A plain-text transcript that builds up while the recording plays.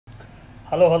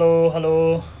Hello hello hello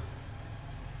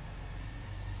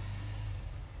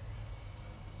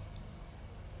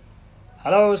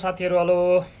hello साथीहरू hello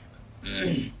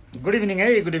good evening है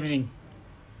good evening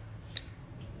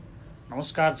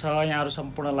नमस्कार छ यहाँहरू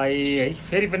सम्पूर्णलाई है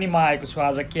फेरि पनि म आएको छु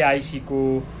आज केआइसीको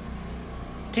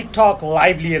टिकटक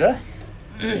लाइभ लिएर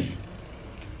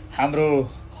हाम्रो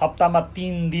हप्तामा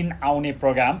 3 दिन आउने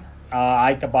प्रोग्राम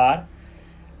आइतबार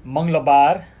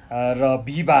मङ्गलबार र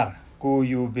बिहिबारको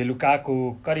यो बेलुकाको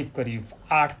करिब करिब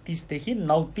 8:30 देखि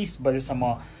 9:30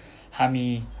 बजेसम्म हामी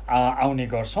आउने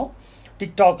गर्छौँ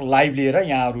टिकटक लाइभ लिएर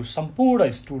यहाँहरू सम्पूर्ण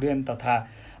स्टुडेन्ट तथा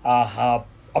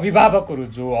अभिभावकहरू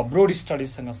जो अब्रोड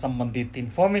स्टडिजसँग सम्बन्धित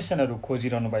इन्फर्मेसनहरू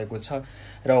खोजिरहनु भएको छ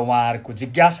र उहाँहरूको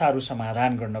जिज्ञासाहरू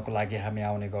समाधान गर्नको लागि हामी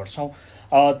आउने गर्छौँ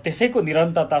त्यसैको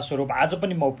निरन्तरता स्वरूप आज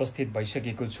पनि म उपस्थित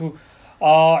भइसकेको छु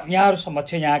यहाँहरू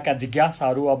समक्ष यहाँका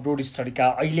जिज्ञासाहरू अब्रोड स्टडीका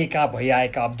अहिलेका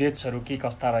भइआएका अपडेट्सहरू के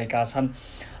कस्ता रहेका छन्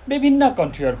विभिन्न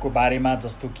कन्ट्रीहरूको बारेमा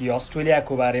जस्तो कि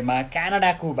अस्ट्रेलियाको बारेमा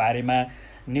क्यानाडाको बारेमा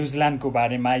न्युजिल्यान्डको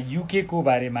बारेमा युकेको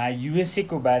बारेमा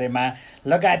युएसएको बारेमा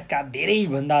लगायतका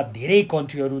धेरैभन्दा धेरै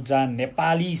कन्ट्रीहरू जहाँ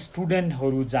नेपाली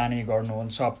स्टुडेन्टहरू जाने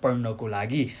गर्नुहुन्छ पढ्नको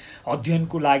लागि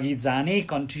अध्ययनको लागि जाने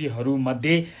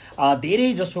कन्ट्रीहरूमध्ये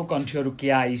धेरैजसो कन्ट्रीहरू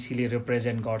केआइसीले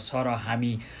रिप्रेजेन्ट गर्छ र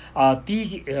हामी ती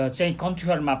चाहिँ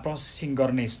कन्ट्रीहरूमा प्रोसेसिङ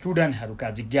गर्ने स्टुडेन्टहरूका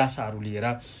जिज्ञासाहरू लिएर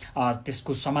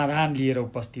त्यसको समाधान लिएर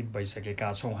उपस्थित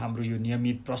भइसकेका छौँ हाम्रो यो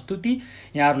नियमित प्रस्तुति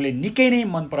यहाँहरूले निकै नै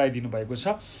मन पराइदिनु भएको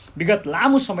छ विगत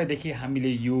लामो समयदेखि हामीले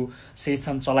यो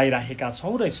सेसन चलाइराखेका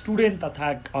छौँ र स्टुडेन्ट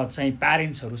तथा चाहिँ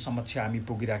प्यारेन्ट्सहरू समक्ष हामी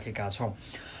पुगिराखेका छौँ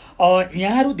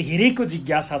यहाँहरू धेरैको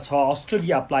जिज्ञासा छ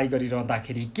अस्ट्रेलिया अप्लाई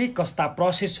गरिरहँदाखेरि के कस्ता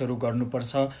प्रोसेसहरू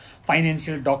गर्नुपर्छ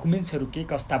फाइनेन्सियल डकुमेन्ट्सहरू के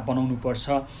कस्ता बनाउनुपर्छ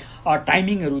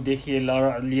टाइमिङहरूदेखि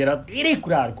लिएर धेरै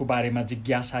कुराहरूको बारेमा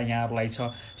जिज्ञासा यहाँहरूलाई छ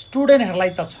स्टुडेन्टहरूलाई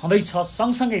त छँदैछ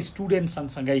सँगसँगै स्टुडेन्ट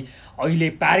सँगसँगै अहिले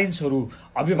प्यारेन्ट्सहरू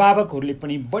अभिभावकहरूले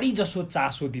पनि बढी जसो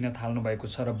चासो दिन थाल्नु भएको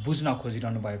छ र बुझ्न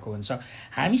खोजिरहनु भएको हुन्छ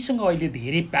हामीसँग अहिले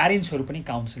धेरै प्यारेन्ट्सहरू पनि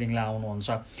काउन्सिलिङलाई आउनुहुन्छ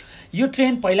यो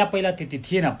ट्रेन्ड पहिला त्यति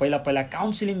थिएन पहिला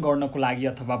काउन्सिलिङ गर्नको लागि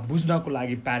अथवा बुझ्नको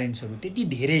लागि प्यारेन्ट्सहरू त्यति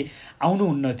धेरै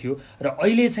आउनुहुन्न थियो र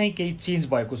अहिले चाहिँ केही चेन्ज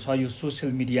भएको छ यो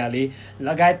सोसियल मिडियाले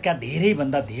लगायतका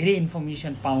धेरैभन्दा धेरै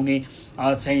इन्फर्मेसन पाउने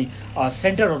चाहिँ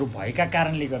सेन्टरहरू भएका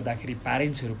कारणले गर्दाखेरि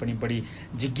प्यारेन्ट्सहरू पनि बढी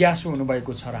जिज्ञासु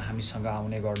हुनुभएको छ र हामीसँग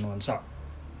आउने गर्नुहुन्छ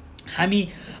हामी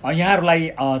यहाँहरूलाई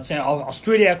चाहिँ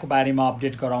अस्ट्रेलियाको बारेमा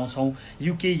अपडेट गराउँछौँ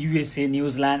युके युएसए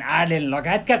न्युजिल्यान्ड आयरल्यान्ड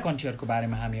लगायतका कन्ट्रीहरूको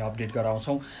बारेमा हामी अपडेट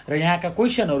गराउँछौँ र यहाँका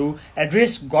क्वेसनहरू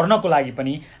एड्रेस गर्नको लागि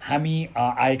पनि हामी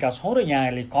आएका छौँ र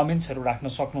यहाँले कमेन्ट्सहरू राख्न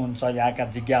सक्नुहुन्छ यहाँका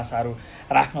जिज्ञासाहरू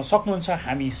राख्न सक्नुहुन्छ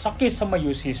हामी सकेसम्म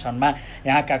यो सेसनमा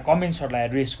यहाँका कमेन्ट्सहरूलाई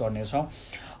एड्रेस गर्नेछौँ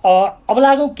अब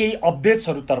लागौँ केही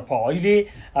अपडेट्सहरूतर्फ अहिले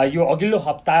यो अघिल्लो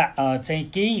हप्ता चाहिँ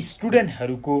केही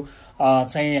स्टुडेन्टहरूको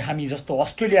चाहिँ हामी जस्तो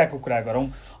अस्ट्रेलियाको कुरा गरौँ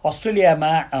अस्ट्रेलियामा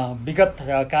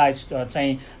विगतका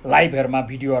चाहिँ लाइभहरूमा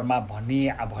भिडियोहरूमा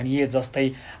भनिए जस्तै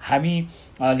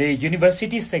हामीले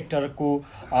युनिभर्सिटी सेक्टरको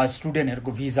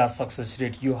स्टुडेन्टहरूको भिजा सक्सेस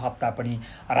रेट यो हप्ता पनि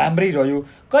राम्रै रह्यो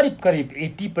करिब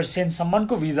 80%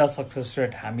 सम्मको भिजा सक्सेस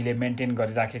रेट हामीले मेन्टेन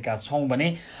गरिराखेका छौँ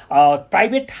भने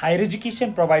private higher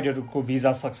education प्रोभाइडरहरूको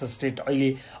visa success rate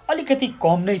अहिले अलिकति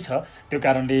कम नै छ त्यो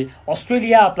कारणले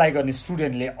अस्ट्रेलिया अप्लाई गर्ने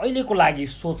स्टुडेन्टले अहिलेको लागि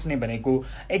सोच्ने भनेको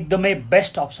एकदमै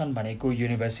बेस्ट अप्सन भनेको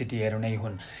युनिभर्सिटीहरू नै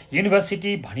हुन्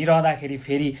युनिभर्सिटी भनिरहँदाखेरि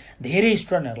फेरि धेरै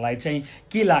स्टुडेन्टहरूलाई चाहिँ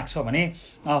के लाग्छ भने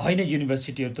होइन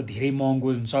युनिभर्सिटीहरू त धेरै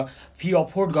महँगो हुन्छ फी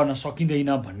अफोर्ड गर्न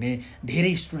सकिँदैन भन्ने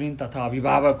धेरै स्टुडेन्ट तथा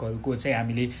अभिभावकहरूको चाहिँ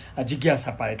हामीले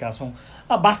जिज्ञासा पाएका छौँ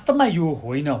वास्तवमा यो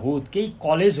होइन हो केही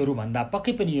कलेजहरू भन्दा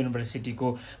पक्कै पनि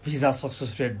युनिभर्सिटीको भिजा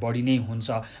सक्सेस रेट बढी नै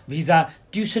हुन्छ भिजा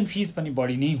ट्युसन फिस पनि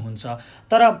बढी नै हुन्छ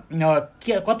तर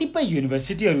कतिपय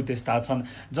युनिभर्सिटीहरू त्यस्ता छन्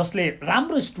जसले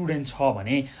राम्रो स्टुडेन्ट छ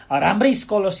भने राम्रै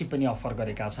स्कलरसिप पनि अफर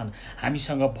गरेका छन्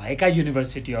हामीसँग भएका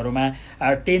युनिभर्सिटीहरूमा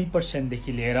 10%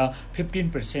 देखि लिएर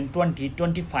 15%, 20,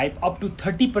 25 अप टु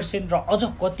 30% र अझ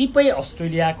कतिपय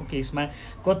अस्ट्रेलियाको केसमा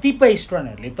कतिपय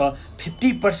स्टुडेन्टहरूले त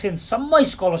 50% सम्म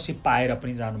स्कलरसिप पाएर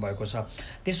पनि जानुभएको छ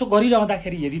त्यसो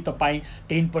गरिरहँदाखेरि यदि तपाईँ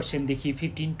 10% देखि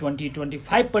 15, 20,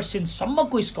 25%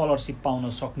 सम्मको स्कलरसिप पाउन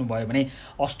सक्नुभयो भने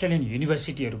अस्ट्रेलियन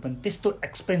युनिभर्सिटीहरू पनि त्यस्तो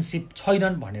एक्सपेन्सिभ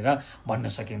छैनन् भनेर भन्न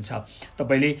सकिन्छ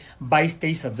तपाईँले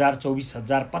 22-23 हजार 24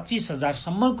 हजार 25 हजार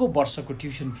सम्मको वर्षको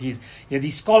ट्युसन फिस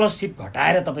यदि स्कलरसिप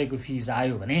घटाएर तपाईँको फिस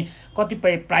आयो भने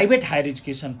कतिपय प्राइभेट हायर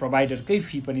एजुकेसन प्रोभाइडरकै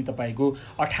फी पनि तपाईँको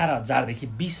 18,000 देखि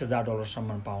 20,000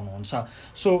 डलरसम्म पाउनुहुन्छ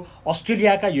सो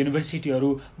अस्ट्रेलियाका युनिभर्सिटीहरू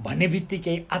भन्ने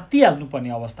बित्तिकै आत्तिहाल्नुपर्ने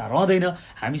अवस्था रहँदैन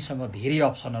हामीसँग धेरै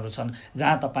अप्सनहरू छन्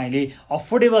जहाँ तपाईँले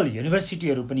अफोर्डेबल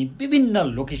युनिभर्सिटीहरू पनि विभिन्न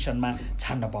लोकेसनमा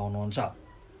छान्न पाउनुहुन्छ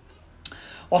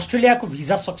अस्ट्रेलियाको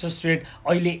भिजा सक्सेस रेट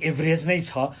अहिले एभरेज नै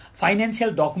छ।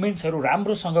 फाइनेन्सियल डकुमेन्ट्सहरू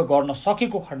राम्रोसँग गर्न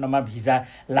सकेको खण्डमा भिजा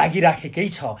लागिराखेकै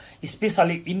छ।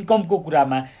 स्पेसली इन्कमको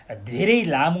कुरामा धेरै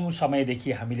लामो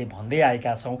समयदेखि हामीले भन्दै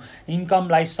आएका छौँ,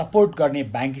 इन्कमलाई सपोर्ट गर्ने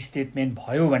ब्याङ्क स्टेटमेन्ट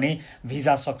भयो भने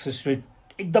भिजा सक्सेस रेट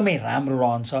एकदमै राम्रो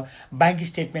रहन्छ। ब्याङ्क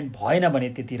स्टेटमेन्ट भएन भने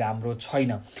त्यति राम्रो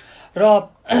छैन। र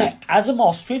आज म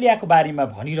अस्ट्रेलियाको बारेमा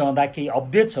भनिरहँदा केही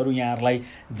अपडेट्सहरू यहाँहरूलाई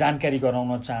जानकारी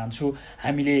गराउन चाहन्छु।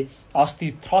 हामीले अस्ति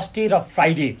थर्सडे र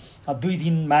फ्राइडे 2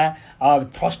 दिनमा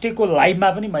थर्सडेको लाइभमा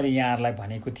पनि मैले यहाँहरूलाई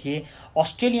भनेको थिएँ,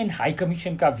 अस्ट्रेलियन हाई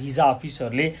कमिसनका भिजा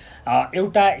अफिसरले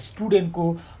एउटा स्टुडेन्टको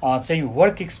चाहिँ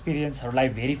वर्क एक्सपिरियन्सहरूलाई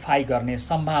भेरिफाई गर्ने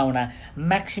सम्भावना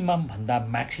म्याक्सिममभन्दा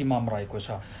म्याक्सिमम रहेको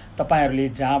छ। तपाईँहरूले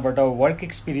जहाँबाट वर्क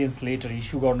एक्सपिरियन्स लेटर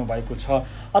इस्यु गर्नुभएको छ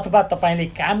अथवा तपाईँले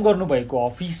काम गर्नुभएको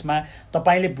अफिसमा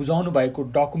तपाईँले बुझाउनु भएको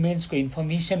डकुमेन्ट्सको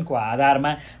इन्फर्मेसनको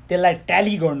आधारमा त्यसलाई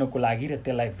ट्याली गर्नको लागि र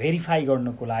त्यसलाई भेरिफाई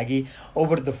गर्नको लागि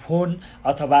ओभर द फोन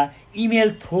अथवा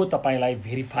इमेल थ्रु तपाईँलाई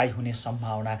भेरिफाई हुने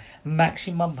सम्भावना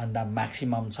म्याक्सिममभन्दा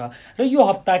म्याक्सिमम छ। र यो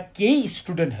हप्ता केही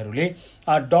स्टुडेन्टहरूले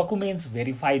डकुमेन्ट्स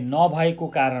भेरिफाई नभएको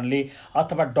कारणले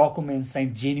अथवा डकुमेन्ट्स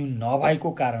चाहिँ जेन्युन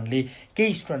नभएको कारणले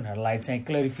केही स्टुडेन्टहरूलाई चाहिँ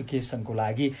क्लेरिफिकेसनको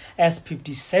लागि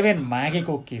S57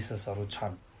 मागेको केसेसहरू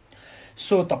छन्।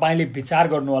 सो तपाईँले विचार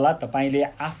गर्नुहोला, तपाईँले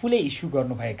आफूले इस्यु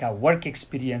गर्नुभएका वर्क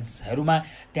एक्सपिरियन्सहरूमा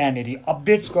त्यहाँनिर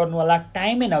अपडेट्स गर्नुहोला,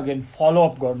 टाइम एन्ड अगेन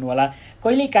फलोअप गर्नुहोला।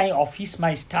 कहिलेकाहीँ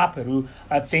अफिसमा स्टाफहरू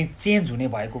चाहिँ चेन्ज हुने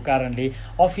भएको कारणले,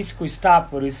 अफिसको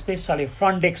स्टाफहरू स्पेसली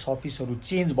फ्रन्ट डेस्क अफिसहरू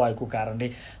चेन्ज भएको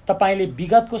कारणले तपाईँले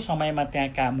विगतको समयमा त्यहाँ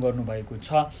काम गर्नुभएको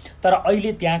छ तर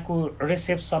अहिले त्यहाँको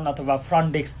रिसेप्सन अथवा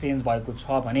फ्रन्ट डेस्क चेन्ज भएको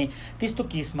छ भने त्यस्तो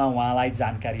केसमा उहाँलाई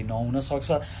जानकारी नहुन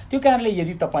सक्छ। त्यो कारणले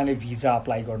यदि तपाईँले भिजा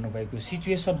अप्लाई गर्नुभएको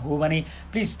सिचुएसन हो भने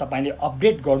प्लिज तपाईँले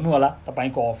अपडेट गर्नुहोला,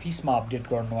 तपाईँको अफिसमा अपडेट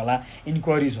गर्नुहोला।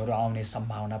 इन्क्वायरिजहरू आउने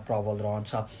सम्भावना प्रबल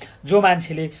रहन्छ। जो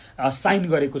मान्छेले साइन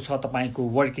गरेको छ तपाईँको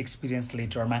वर्क एक्सपिरियन्स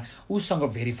लेटरमा उसँग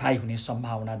भेरिफाई हुने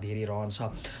सम्भावना धेरै रहन्छ।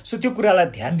 सो त्यो कुरालाई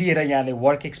ध्यान दिएर यहाँले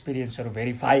वर्क एक्सपिरियन्सहरू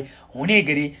भेरिफाई हुने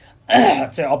गरी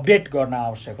चाहिँ अपडेट गर्न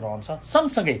आवश्यक रहन्छ।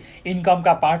 सँगसँगै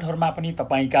इन्कमका पार्टहरूमा पनि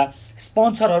तपाईँका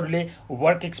स्पोन्सरहरूले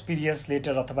वर्क एक्सपिरियन्स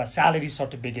लेटर अथवा स्यालेरी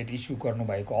सर्टिफिकेट इस्यु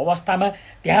गर्नुभएको अवस्थामा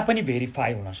त्यहाँ पनि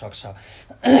भेरिफाई हुनसक्छ।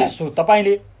 सो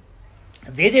तपाईँले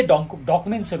जे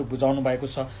डकुमेन्ट्सहरू बुझाउनु भएको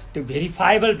छ त्यो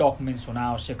भेरिफाएबल डकुमेन्ट्स हुन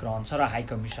आवश्यक रहन्छ र हाई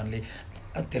कमिसनले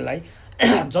त्यसलाई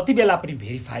जति बेला पनि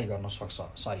भेरिफाई गर्न सक्छ।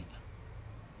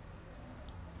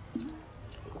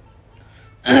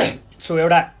 सो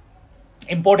एउटा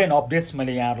इम्पोर्टेन्ट अपडेट्स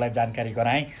मैले यहाँहरूलाई जानकारी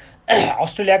गराएँ।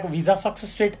 अस्ट्रेलियाको भिजा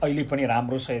सक्सेस रेट अहिले पनि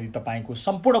राम्रो छ। यदि तपाईँको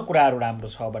सम्पूर्ण कुराहरू राम्रो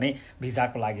छ भने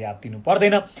भिजाको लागि हात दिनु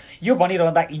पर्दैन। यो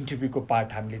भनिरहँदा इन्टरभ्यूको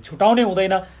पार्ट हामीले छुटाउने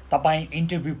हुँदैन। तपाईँ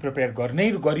इन्टरभ्यू प्रिपेयर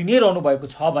गरि नै रहनु भएको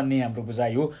छ भन्ने हाम्रो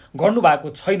बुझाइ हो। गर्नुभएको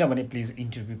छैन भने प्लिज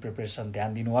इन्टरभ्यू प्रिपेरेसन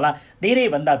ध्यान दिनुहोला।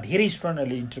 धेरैभन्दा धेरै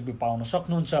स्टुडेन्टहरूले इन्टरभ्यू पाउन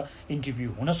सक्नुहुन्छ, इन्टरभ्यू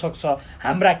हुनसक्छ।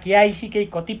 हाम्रा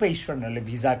KIEC कतिपय स्टुडेन्टहरूले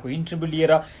भिजाको इन्टरभ्यू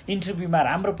लिएर इन्टरभ्यूमा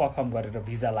राम्रो पर्फर्म गरेर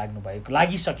भिजा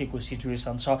लागिसकेको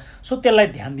सिचुएसन छ। सो त्यसलाई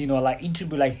ध्यान दिनुहोला।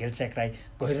 इन्टरभ्यूलाई हेलचेक्राइ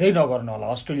गर्दै नगर्नु होला।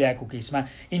 अस्ट्रेलियाको केसमा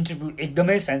इन्टरभ्यू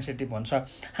एकदमै सेन्सिटिभ हुन्छ।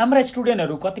 हाम्रा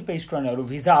स्टुडेन्टहरू कतिपय स्टुडेन्टहरू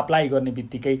भिजा अप्लाई गर्ने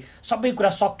बित्तिकै सबै कुरा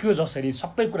सकियो जसरी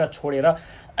सबै कुरा छोडेर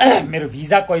मेरो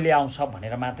भिजा कहिले आउँछ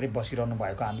भनेर मात्रै बसिरहनु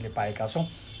भएको हामीले पाएका छौँ।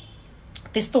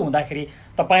 त्यस्तो हुँदाखेरि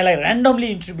तपाईँलाई ऱ्यान्डमली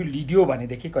इन्टरभ्यू लिदियो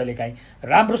भनेदेखि कहिलेकाहीँ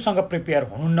राम्रोसँग प्रिपेयर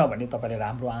हुनुहुन्न भने तपाईँले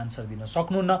राम्रो आन्सर दिन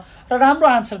सक्नुहुन्न र राम्रो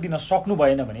आन्सर दिन सक्नु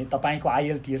भएन भने तपाईँको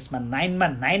IELTSमा 9मा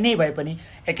 9 नै भए पनि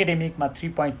एकाडेमिकमा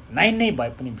 3.9 नै भए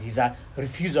पनि भिजा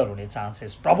रिफ्युजल हुने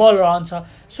चान्सेस प्रबल रहन्छ।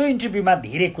 सो इन्टरभ्यूमा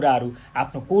धेरै कुराहरू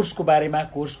आफ्नो कोर्सको बारेमा,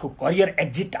 कोर्सको करियर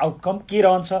एक्जिट आउटकम के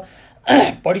रहन्छ,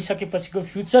 पढिसकेपछिको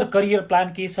फ्युचर करियर प्लान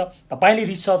के छ, तपाईँले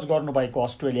रिसर्च गर्नुभएको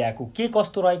अस्ट्रेलियाको के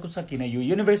कस्तो रहेको छ, किन यो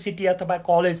युनिभर्सिटी अथवा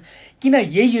कलेज, किन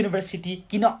यही युनिभर्सिटी,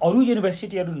 किन अरू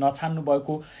युनिभर्सिटीहरू नछान्नु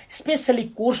भएको, स्पेसली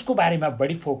कोर्सको बारेमा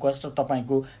बढी फोकस र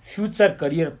तपाईँको future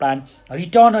career plan,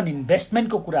 return on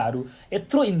इन्भेस्टमेन्टको कुराहरू,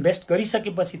 यत्रो इन्भेस्ट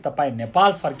गरिसकेपछि तपाईँ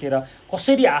नेपाल फर्केर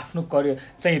कसरी आफ्नो करियर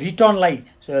चाहिँ रिटर्नलाई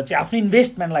चाहिँ आफ्नो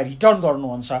इन्भेस्टमेन्टलाई रिटर्न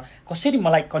गर्नुहुन्छ, कसरी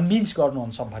मलाई कन्भिन्स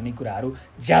गर्नुहुन्छ भन्ने कुराहरू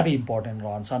ज्यादै इम्पोर्टेन्ट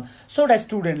रहन्छन्। सो एउटा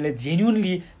स्टुडेन्टले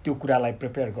जेन्युनली त्यो कुरालाई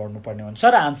प्रिपेयर गर्नुपर्ने हुन्छ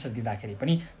र आन्सर दिँदाखेरि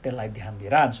पनि त्यसलाई ध्यान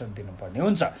दिएर आन्सर दिनुपर्ने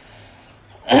हुन्छ।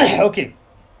 ओके,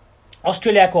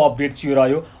 अस्ट्रेलियाको अपडेट यो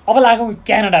रह्यो। अब लागौँ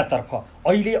क्यानाडातर्फ।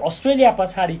 अहिले अस्ट्रेलिया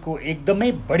पछाडिको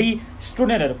एकदमै बढी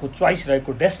स्टुडेन्टहरूको चोइस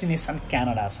रहेको डेस्टिनेसन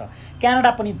क्यानाडा छ।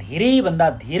 क्यानाडा पनि धेरैभन्दा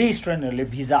धेरै स्टुडेन्टहरूले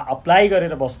भिजा अप्लाई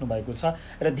गरेर बस्नुभएको छ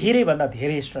र धेरैभन्दा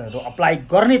धेरै स्टुडेन्टहरू अप्लाई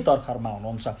गर्ने तर्खरमा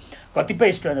हुनुहुन्छ।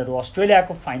 कतिपय स्टुडेन्टहरू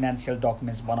अस्ट्रेलियाको फाइनेन्सियल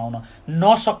डकुमेन्ट्स बनाउन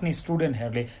नसक्ने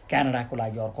स्टुडेन्टहरूले क्यानाडाको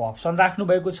लागि अर्को अप्सन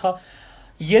राख्नुभएको छ।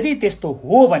 यदि त्यस्तो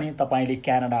हो भने तपाईँले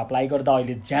क्यानाडा अप्लाई गर्दा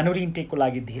अहिले जनवरी इन्टेकको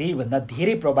लागि धेरैभन्दा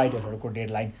धेरै प्रोभाइडरहरूको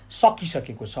डेडलाइन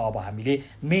सकिसकेको छ। अब हामीले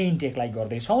मे इन्टेकलाई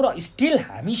गर्दैछौँ र स्टिल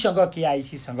हामीसँग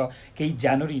केआइसीसँग केही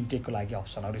जनवरी इन्टेकको लागि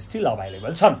अप्सनहरू स्टिल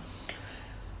अभाइलेबल छन्।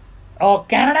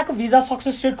 क्यानाडाको भिजा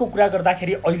सक्सेस रेटको कुरा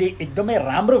गर्दाखेरि अहिले एकदमै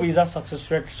राम्रो भिजा सक्सेस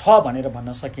रेट छ भनेर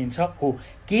भन्न सकिन्छ। हो,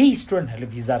 केही स्टुडेन्टहरूले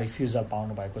भिजा रिफ्युजल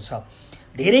पाउनु भएको छ।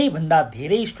 धेरैभन्दा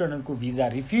धेरै स्टुडेन्टहरूको भिजा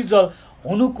रिफ्युजल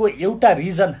हुनुको एउटा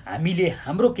रिजन हामीले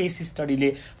हाम्रो केस स्टडीले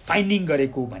फाइन्डिङ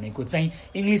गरेको भनेको चाहिँ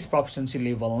इङ्ग्लिस प्रोफिसिएन्सी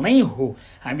लेभल नै हो।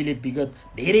 हामीले विगत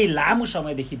धेरै लामो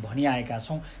समयदेखि भनिआएका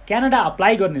छौँ क्यानाडा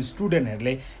अप्लाई गर्ने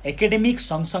स्टुडेन्टहरूले एकाडेमिक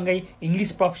सँगसँगै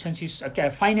इङ्ग्लिस प्रोफिसिएन्सी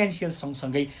फाइनेन्सियल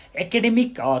सँगसँगै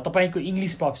एकाडेमिक तपाईँको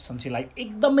इङ्ग्लिस प्रोफिसिएन्सीलाई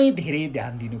एकदमै धेरै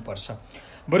ध्यान दिनुपर्छ।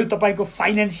 बरु तपाईँको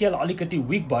फाइनेन्सियल अलिकति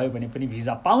विक भयो भने पनि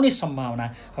भिजा पाउने सम्भावना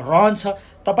रहन्छ।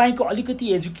 तपाईँको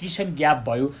अलिकति एजुकेसन ग्याप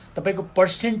भयो, तपाईँको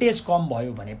पर्सेन्टेज कम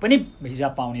भयो भने पनि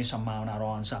भिजा पाउने सम्भावना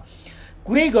रहन्छ।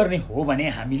 कुरै गर्ने हो भने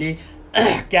हामीले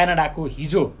क्यानाडाको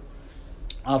हिजो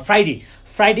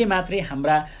फ्राइडे मात्रै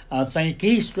हाम्रा चाहिँ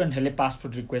केही स्टुडेन्टहरूले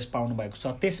पासपोर्ट रिक्वेस्ट पाउनु भएको छ।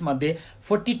 त्यसमध्ये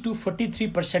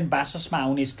 42-43% बाससमा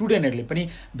आउने स्टुडेन्टहरूले पनि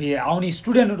आउने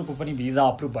स्टुडेन्टहरूको पनि भिजा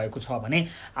अप्रुभ भएको छ भने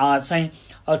चाहिँ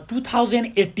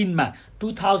 2018मा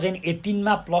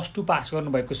 +2 पास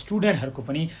गर्नुभएको स्टुडेन्टहरूको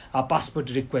पनि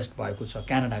पासपोर्ट रिक्वेस्ट भएको छ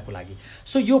क्यानाडाको लागि।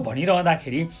 सो यो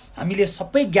भनिरहँदाखेरि हामीले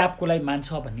सबै ग्यापको लागि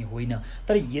मान्छ भन्ने होइन,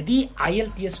 तर यदि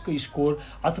आइएलटिएसको स्कोर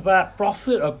अथवा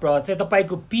चाहिँ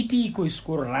तपाईँको पिटिईको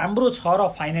स्कोर राम्रो छ र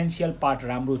फाइनेन्सियल पार्ट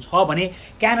राम्रो छ भने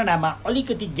क्यानाडामा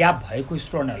अलिकति ग्याप भएको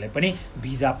स्टुडेन्टहरूले पनि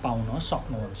भिजा पाउन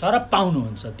सक्नुहुन्छ र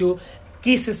पाउनुहुन्छ। त्यो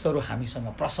केसेसहरू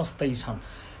हामीसँग प्रशस्तै छन्।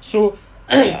 सो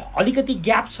अलिकति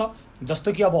ग्याप छ,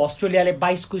 जस्तो कि अब अस्ट्रेलियाले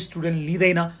 22 को स्टुडेन्ट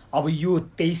लिँदैन, अब यो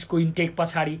 23 को इन्टेक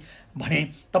पछाडि भने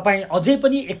तपाईँ अझै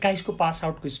पनि 21 को पास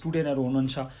आउटको स्टुडेन्टहरू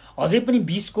हुनुहुन्छ, अझै पनि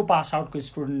 20 को पास आउटको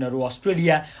स्टुडेन्टहरू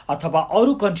अस्ट्रेलिया अथवा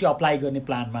अरू कन्ट्री अप्लाई गर्ने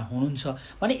प्लानमा हुनुहुन्छ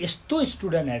भने यस्तो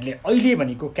स्टुडेन्टहरूले अहिले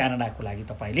भनेको क्यानाडाको लागि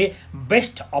तपाईँले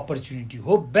बेस्ट अपर्च्युनिटी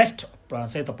हो, बेस्ट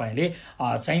चाहिँ तपाईँले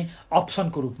चाहिँ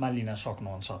अप्सनको रूपमा लिन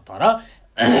सक्नुहुन्छ। तर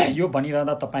यो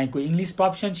भनिरहँदा तपाईँको इङ्ग्लिस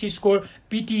प्रोफिसिएन्सी स्कोर,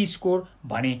 पिटी स्कोर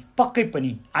भने पक्कै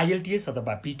पनि आइएलटिएस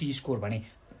अथवा पिटी स्कोर भने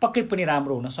पक्कै पनि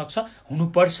राम्रो हुनसक्छ,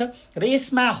 हुनुपर्छ र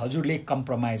यसमा हजुरले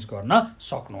कम्प्रोमाइज गर्न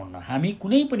सक्नुहुन्न। हामी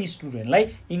कुनै पनि स्टुडेन्टलाई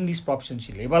इङ्ग्लिस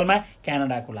प्रोफिसिएन्सी लेभलमा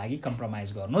क्यानाडाको लागि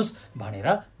कम्प्रोमाइज गर्नुहोस् भनेर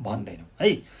भन्दैनौँ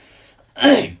है।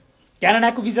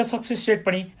 क्यानाडाको भिजा सक्सेस रेट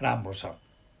पनि राम्रो छ।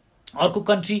 अर्को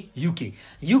कन्ट्री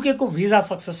युके को भिजा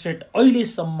सक्सेस रेट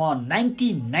अहिलेसम्म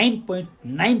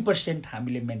 99.9%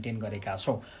 हामीले मेन्टेन गरेका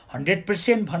छौँ।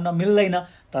 100% भन्न मिल्दैन,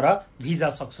 तर visa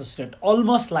success rate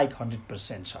almost like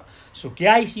 100% छ। सो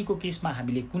केआइसी को केसमा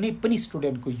हामीले कुनै पनि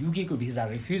स्टुडेन्टको युके को भिजा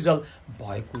रिफ्युजल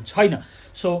भएको छैन।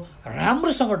 सो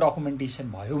राम्रोसँग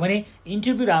डकुमेन्टेसन भयो भने,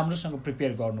 इन्टरभ्यू राम्रोसँग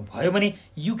प्रिपेयर गर्नुभयो भने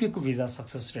युके को भिजा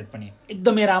सक्सेस रेट पनि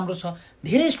एकदमै राम्रो छ।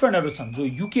 धेरै स्टुडेन्टहरू छन् जो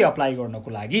युके अप्लाई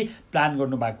गर्नको लागि प्लान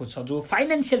गर्नुभएको छ, जो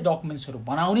फाइनेन्सियल डकुमेन्ट्सहरू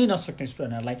बनाउनै नसक्ने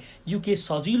स्टुडेन्टहरूलाई युके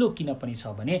सजिलो किन पनि छ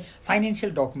भने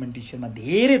फाइनेन्सियल डकुमेन्टेसनमा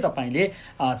धेरै तपाईँले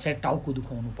चाहिँ टाउको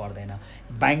दुखाउनु पर्दैन।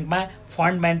 ब्याङ्कमा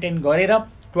फन्ड मेन्टेन गरेर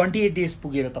 28 डेज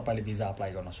पुगेर तपाईँले भिजा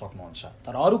अप्लाई गर्न सक्नुहुन्छ।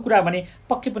 तर अरू कुरा भने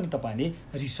पक्कै पनि तपाईँले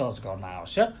रिसर्च गर्न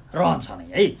आवश्यक रहन्छ नै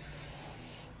है।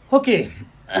 ओके,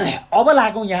 अब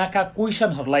लागौँ यहाँका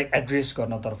क्वेसनहरूलाई एड्रेस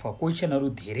गर्नतर्फ। क्वेसनहरू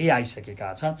धेरै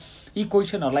आइसकेका छन्, यी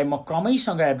क्वेसनहरूलाई म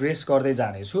क्रमैसँग एड्रेस गर्दै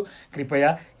जानेछु।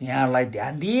 कृपया यहाँहरूलाई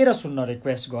ध्यान दिएर सुन्न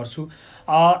रिक्वेस्ट गर्छु।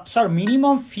 सर,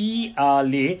 मिनिमम फी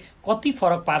ले कति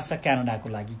फरक पार्छ क्यानाडाको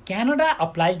लागि? क्यानाडा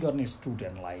अप्लाई गर्ने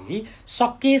स्टुडेन्टलाई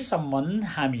सकेसम्म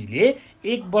हामीले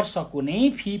 1 वर्षको नै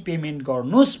फी पेमेन्ट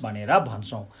गर्नुहोस् भनेर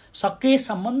भन्छौँ।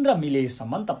 सकेसम्म र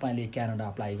मिलेसम्म तपाईँले क्यानाडा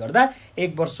अप्लाई गर्दा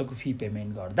 1 वर्षको फी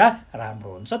पेमेन्ट गर्दा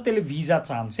राम्रो हुन्छ, त्यसले भिजा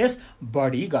चान्सेस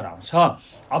बढी गराउँछ।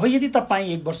 अब यदि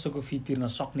तपाईँ 1 वर्षको फी तिर्न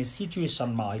सक्ने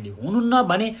सिचुएसनमा अहिले हुनुहुन्न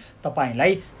भने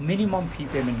तपाईँलाई मिनिमम फी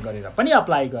पेमेन्ट गरेर पनि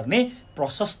अप्लाई गर्ने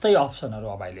प्रशस्तै अप्सनहरू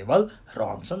अभाइलेबल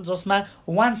रहन्छन्, जसमा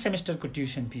 1 सेमेस्टरको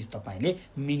ट्युसन फिस तपाईँले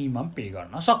मिनिमम पे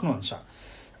गर्न सक्नुहुन्छ।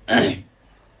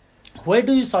 Where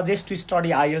do you suggest to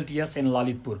study IELTS in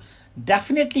Lalitpur?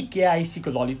 Definitely KIC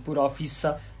को ललितपुर अफिस छ।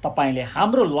 तपाईँले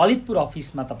हाम्रो ललितपुर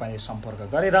अफिसमा तपाईँले सम्पर्क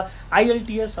गरेर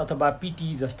आइएलटिएस अथवा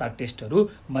पिटी जस्ता टेस्टहरू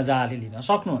मजाले लिन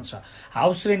सक्नुहुन्छ।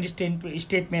 हाउस रेन्ट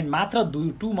स्टेटमेन्ट मात्र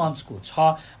 2 मन्थ्सको छ,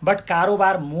 बट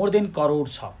कारोबार मोर देन करोड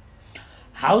छ।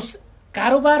 हाउस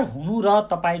कारोबार हुनु र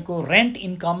तपाईँको रेन्ट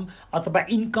इन्कम अथवा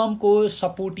इन्कमको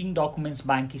सपोर्टिङ डकुमेन्ट्स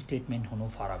ब्याङ्क स्टेटमेन्ट हुनु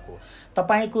फरक हो।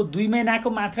 तपाईँको 2 महिनाको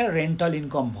मात्र रेन्टल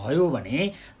इन्कम भयो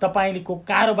भने तपाईँको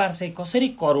कारोबार चाहिँ कसरी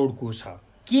करोडको छ,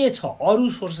 के छ, अरू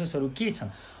सोर्सेसहरू के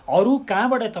छन्, अरू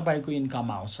कहाँबाट तपाईँको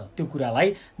इन्कम आउँछ त्यो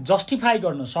कुरालाई जस्टिफाई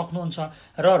गर्न सक्नुहुन्छ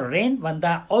र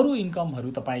रेन्टभन्दा अरू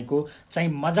इन्कमहरू तपाईँको चाहिँ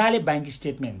मजाले ब्याङ्क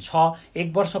स्टेटमेन्ट छ,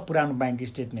 1 वर्ष पुरानो ब्याङ्क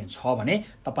स्टेटमेन्ट छ भने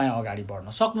तपाईँ अगाडि बढ्न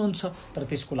सक्नुहुन्छ। तर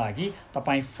त्यसको लागि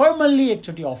तपाईँ फर्मल्ली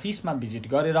एकचोटि अफिसमा भिजिट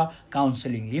गरेर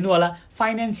काउन्सिलिङ लिनुहोला,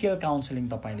 फाइनेन्सियल काउन्सिलिङ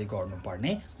तपाईँले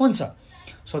गर्नुपर्ने हुन्छ।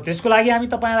 सो त्यसको लागि हामी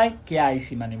तपाईँलाई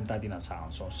केआइसीमा निम्ता दिन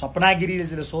चाहन्छौँ। सपना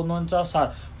गिरीले सोध्नुहुन्छ,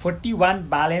 सर 41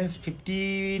 ब्यालेन्स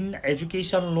 15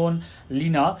 एजुकेसन लोन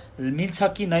लिन मिल्छ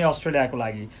कि नै अस्ट्रेलियाको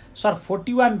लागि? सर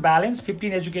 41 ब्यालेन्स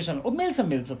 15 एजुकेसन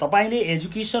मिल्छ। तपाईँले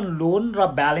एजुकेसन लोन र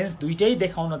ब्यालेन्स दुइटै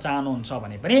देखाउन चाहनुहुन्छ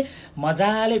भने पनि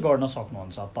मजाले गर्न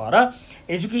सक्नुहुन्छ। तर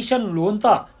एजुकेसन लोन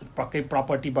त पक्कै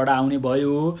प्रपर्टीबाट आउने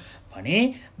भयो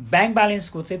भने ब्याङ्क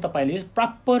ब्यालेन्सको चाहिँ तपाईँले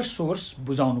प्रपर सोर्स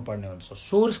बुझाउनु पर्ने हुन्छ।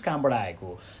 सोर्स कहाँबाट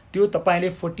आएको, त्यो तपाईँले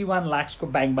 41 लाखको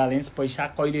ब्याङ्क ब्यालेन्स पैसा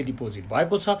कहिले डिपोजिट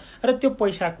भएको छ र त्यो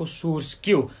पैसाको सोर्स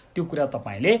के हो, त्यो कुरा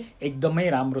तपाईँले एकदमै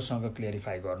राम्रोसँग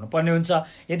क्लियरिफाई गर्नुपर्ने हुन्छ।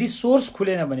 यदि सोर्स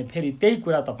खुलेन भने फेरि त्यही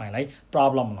कुरा तपाईँलाई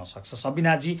प्रब्लम हुनसक्छ।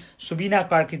 सुबिना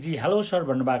कार्कीजी हेलो सर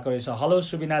भन्नुभएको रहेछ। हेलो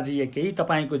सुबिनाजी, केही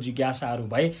तपाईँको जिज्ञासाहरू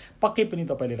भए पक्कै पनि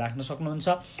तपाईँले राख्न सक्नुहुन्छ।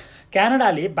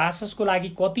 क्यानाडाले बाससको लागि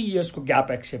कति इयर्सको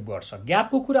ग्याप एक्सेप्ट गर्छ?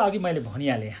 ग्यापको कुरा अघि मैले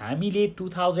भनिहालेँ, हामीले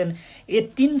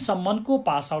 2018 सम्मको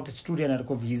पास आउट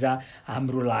स्टुडेन्टहरूको भिजा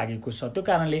हाम्रो लागेको छ। त्यो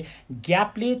कारणले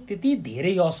ग्यापले त्यति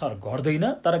धेरै असर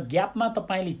गर्दैन, तर ग्यापमा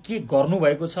तपाईँले के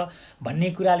गर्नुभएको छ भन्ने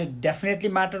कुराले डेफिनेटली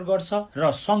म्याटर गर्छ।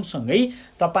 र सँगसँगै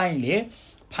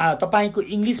तपाईँको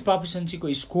इङ्ग्लिस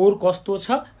प्रोफिसिएन्सीको स्कोर कस्तो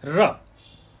छ र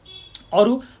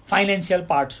अरू फाइनेन्सियल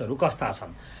पार्ट्सहरू कस्ता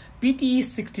छन्। PTE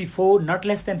 64 not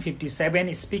less than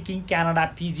 57 speaking Canada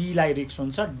पिजीलाई रिक्स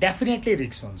हुन्छ? डेफिनेटली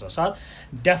रिक्स हुन्छ सर,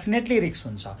 डेफिनेटली रिक्स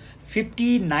हुन्छ।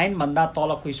 59 भन्दा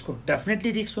तलको स्कोर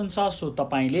डेफिनेटली रिक्स हुन्छ। सो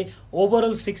तपाईँले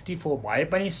ओभरअल 64 भए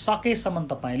पनि सकेसम्म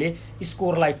तपाईँले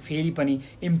स्कोरलाई फेरि पनि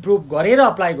इम्प्रुभ गरेर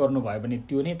अप्लाई गर्नुभयो भने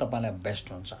त्यो नै तपाईँलाई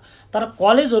बेस्ट हुन्छ। तर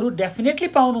कलेजहरू डेफिनेटली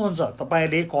पाउनुहुन्छ,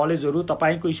 तपाईँले कलेजहरू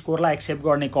तपाईँको स्कोरलाई एक्सेप्ट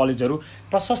गर्ने कलेजहरू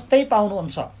प्रशस्तै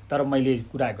पाउनुहुन्छ। तर मैले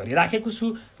कुरा गरिराखेको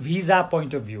छु भिजा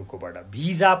पोइन्ट अफ भ्यूकोबाट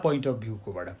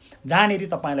जहाँनिर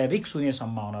तपाईँलाई रिक्स हुने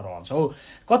सम्भावना रहन्छ हो।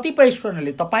 कतिपय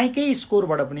स्टुडेन्टले तपाईँकै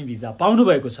स्कोरबाट पनि भिजा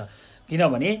पाउनुभएको छ,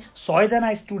 किनभने 100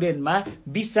 जना स्टुडेन्टमा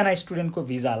 20 जना स्टुडेन्टको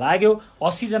भिजा लाग्यो,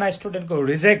 80 जना स्टुडेन्टको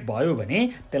रिजेक्ट भयो भने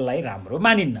त्यसलाई राम्रो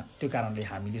मानिन्न। त्यो कारणले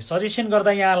हामीले सजेसन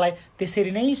गर्दा यहाँलाई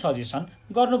त्यसरी नै सजेसन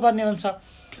गर्नुपर्ने हुन्छ।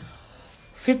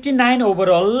 59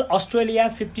 overall Australia,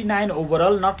 59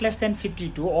 overall not less than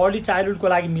 52 early चाइल्डहुडको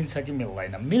लागि मिल्छ कि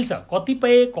मिल्दैन? मिल्छ।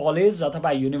 कतिपय कलेज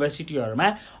अथवा युनिभर्सिटीहरूमा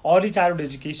अर्ली चाइल्डहुड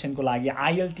एजुकेसनको लागि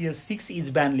IELTS 6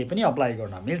 इजब्यानले पनि अप्लाई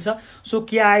गर्न मिल्छ। सो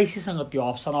केआइसीसँग त्यो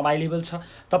अप्सन अभाइलेबल छ।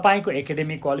 तपाईँको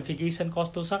एकाडेमिक क्वालिफिकेसन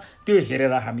कस्तो छ त्यो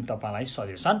हेरेर हामी तपाईँलाई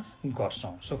सजेसन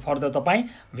गर्छौँ। सो फर्दर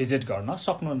तपाईँ भिजिट गर्न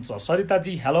सक्नुहुन्छ।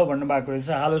 सरिताजी हेलो भन्नुभएको रहेछ।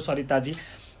 हेलो सरिताजी।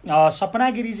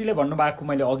 सपना गिरीजीले भन्नुभएको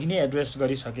मैले अघि नै एड्रेस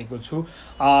गरिसकेको छु।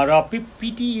 र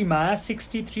PTEमा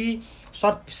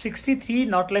 63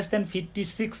 नट लेस देन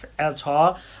 56 छ।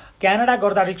 क्यानाडा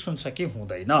गर्दा रिक्स हुन्छ कि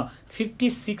हुँदैन?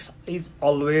 56 इज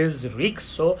अलवेज रिक्स।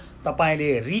 सो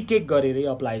तपाईँले रिटेक गरेरै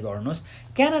अप्लाई गर्नुहोस्।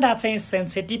 क्यानाडा चाहिँ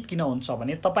सेन्सिटिभ किन हुन्छ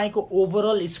भने तपाईँको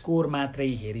ओभरअल स्कोर मात्रै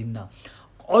हेरिन्न,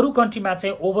 अरू कन्ट्रीमा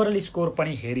चाहिँ ओभरअल स्कोर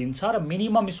पनि हेरिन्छ र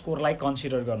मिनिमम स्कोरलाई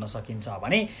कन्सिडर गर्न सकिन्छ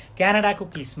भने क्यानाडाको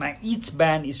केसमा इच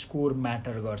ब्यान स्कोर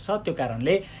म्याटर गर्छ। त्यो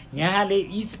कारणले यहाँले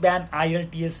इच ब्यान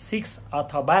IELTS 6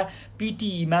 अथवा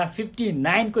PTEमा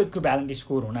 59 को इक्विभ्यालेन्ट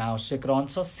स्कोर हुन आवश्यक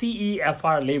रहन्छ।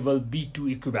 CEFR लेभल B2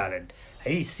 इक्विभ्यालेन्ट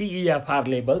है, CEFR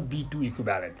level B2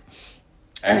 equivalent.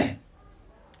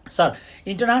 Sir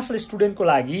international स्टुडेन्टको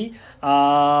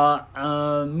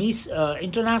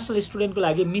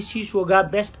लागि मिसिसोगा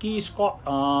बेस्ट कि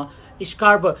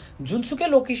स्कार्ब जुनसुकै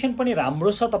लोकेसन पनि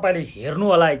राम्रो छ। तपाईँले हेर्नु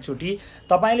होला एकचोटि,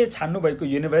 तपाईँले छान्नुभएको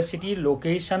युनिभर्सिटी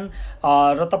लोकेसन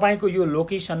र तपाईँको यो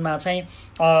लोकेसनमा चाहिँ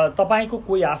तपाईँको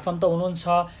कोही आफन्त हुनुहुन्छ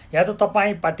या त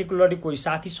तपाईँ पार्टिकुलरली कोही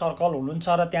साथी सर्कल हुनुहुन्छ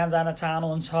र त्यहाँ जान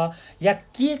चाहनुहुन्छ या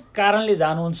के कारणले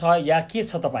जानुहुन्छ या के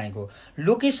छ तपाईँको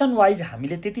लोकेसन वाइज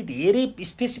हामीले त्यति धेरै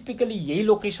स्पेसिफिकली यही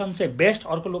लोकेसन चाहिँ बेस्ट,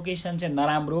 अर्को लोकेसन चाहिँ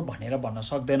नराम्रो भनेर भन्न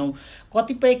सक्दैनौँ।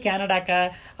 कतिपय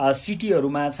क्यानाडाका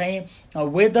सिटीहरूमा चाहिँ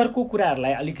वेदरको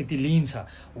कुराहरूलाई अलिकति लिइन्छ।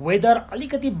 वेदर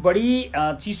अलिकति बढी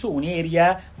चिसो हुने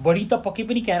एरिया, बढी त पक्कै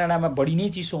पनि क्यानाडामा बढी नै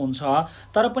चिसो हुन्छ,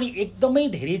 तर पनि एकदमै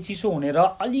धेरै चिसो हुने र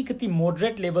अलिकति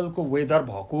मोडरेट लेभलको वेदर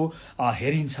भएको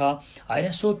हेरिन्छ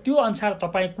होइन। सो त्यो अनुसार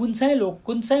तपाईँ कुन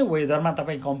चाहिँ वेदरमा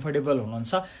तपाईँ कम्फर्टेबल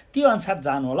हुनुहुन्छ त्यो अनुसार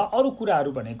जानु होला। अरू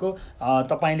कुराहरू भनेको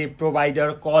तपाईँले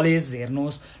प्रोभाइडर कलेज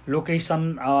हेर्नुहोस्,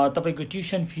 लोकेसन, तपाईँको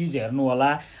ट्युसन फिज हेर्नु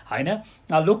होला होइन।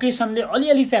 लोकेसनले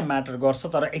अलिअलि चाहिँ म्याटर गर्छ,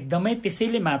 तर एकदमै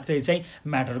त्यसैले मात्रै चाहिँ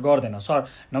म्याटर गर्दैन। सर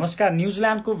नमस्कार,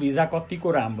 न्युजिल्यान्डको भिजा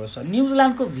कतिको राम्रो छ?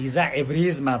 न्युजिल्यान्डको भिजा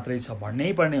एभरेज मात्रै छ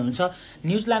भन्नै पर्ने हुन्छ।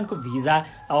 न्युजिल्यान्डको भिजा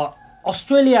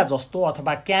अस्ट्रेलिया जस्तो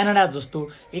अथवा क्यानाडा जस्तो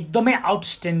एकदमै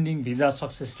आउटस्ट्यान्डिङ भिजा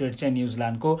सक्सेस रेट चाहिँ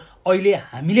न्युजिल्यान्डको अहिले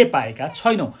हामीले पाएका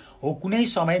छैनौँ। हो कुनै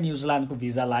समय न्युजिल्यान्डको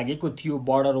भिजा लागेको थियो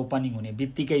बर्डर ओपनिङ हुने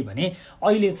बित्तिकै भने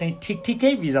अहिले चाहिँ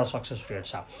ठिकै भिजा सक्सेस रेट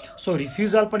छ। सो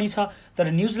रिफ्युजल पनि छ,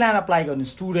 तर न्युजिल्यान्ड अप्लाई गर्ने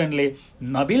स्टुडेन्टले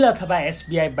नबिल अथवा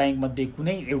एसबिआई ब्याङ्कमध्ये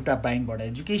कुनै एउटा ब्याङ्कबाट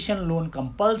एजुकेसन लोन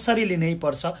कम्पलसरी लिनै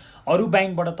पर्छ। अरू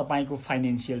ब्याङ्कबाट तपाईँको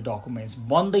फाइनेन्सियल डकुमेन्ट्स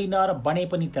बन्दैन र बने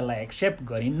पनि त्यसलाई एक्सेप्ट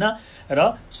गरिन्न। र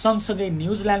सँगसँगै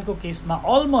न्युजिल्यान्डको केसमा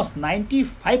अलमोस्ट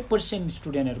 95%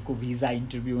 स्टुडेन्टहरूको भिजा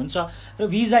इन्टरभ्यू हुन्छ र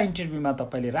भिजा इन्टरभ्यूमा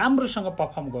तपाईँले राम्रोसँग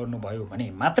पर्फर्म गर्नुभयो भने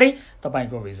मात्रै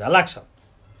तपाईँको भिजा लाग्छ।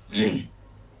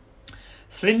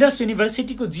 फ्लिन्डर्स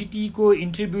युनिभर्सिटीको जिटिईको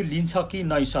इन्टरभ्यू लिन्छ कि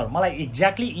नै? सर मलाई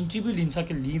एक्ज्याक्टली इन्टरभ्यू लिन्छ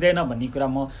कि लिँदैन भन्ने कुरा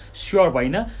म स्योर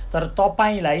भइन, तर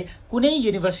तपाईँलाई कुनै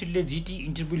युनिभर्सिटीले जिटिई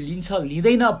इन्टरभ्यू लिन्छ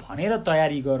लिँदैन भनेर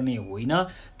तयारी गर्ने होइन।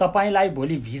 तपाईँलाई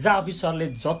भोलि भिजा अफिसरले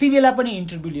जति बेला पनि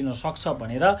इन्टरभ्यू लिन सक्छ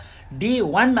भनेर डे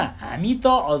 1 मा हामी त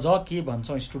अझ के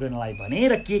भन्छौँ स्टुडेन्टलाई भने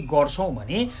र के गर्छौँ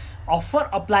भने अफर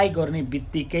अप्लाई गर्ने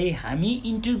बित्तिकै हामी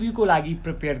इन्टरभ्यूको लागि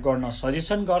प्रिपेयर गर्न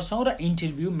सजेसन गर्छौँ र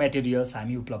इन्टरभ्यू मेटेरियल्स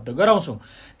हामी उपलब्ध गराउँछौँ।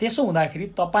 त्यसो हुँदाखेरि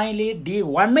तपाईँले डे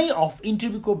 1 मै अफ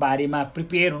इन्टरभ्यूको बारेमा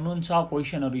प्रिपेयर हुनुहुन्छ,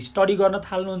 क्वेसनहरू स्टडी गर्न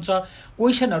थाल्नुहुन्छ,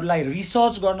 क्वेसनहरूलाई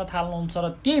रिसर्च गर्न थाल्नुहुन्छ र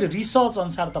त्यही रिसर्च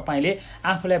अनुसार तपाईँले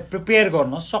आफूलाई प्रिपेयर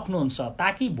गर्न सक्नुहुन्छ,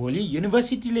 ताकि भोलि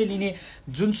युनिभर्सिटीले लिने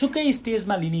जुनसुकै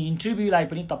स्टेजमा लिने इन्टरभ्यूलाई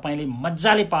पनि तपाईँले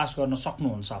मजाले पास गर्न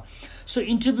सक्नुहुन्छ। सो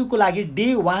इन्टरभ्यूको लागि डे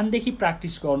 1 देखि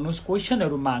प्र्याक्टिस गर्नुहोस्,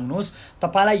 क्वेसनहरू माग्नुहोस्।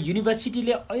 तपाईँलाई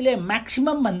युनिभर्सिटीले अहिले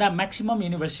म्याक्सिमम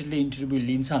युनिभर्सिटीले इन्टरभ्यू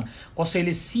लिन्छन्।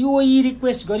 कसैले सिओई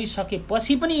रिक्वेस्ट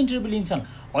गरिसकेपछि पनि इन्टरभ्यू लिन्छन्।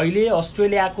 अहिले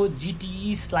अस्ट्रेलियाको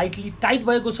जिटिई स्लाइटली टाइट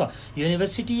भएको छ,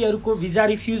 युनिभर्सिटीहरूको भिजा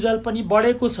रिफ्युजल पनि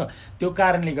बढेको छ। त्यो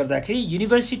कारणले गर्दाखेरि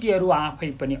युनिभर्सिटीहरू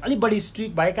आफै पनि अलि बढी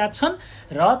स्ट्रिक्ट भएका छन्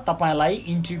र तपाईँलाई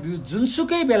इन्टरभ्यू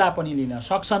जुनसुकै बेला पनि लिन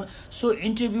सक्छन्। सो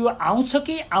इन्टरभ्यू आउँछ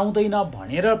कि आउँदैन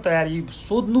भनेर तयारी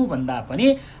सोध्नुभन्दा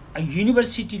पनि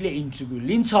युनिभर्सिटीले इन्टरभ्यू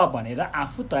लिन्छ भनेर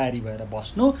आफू तयारी भएर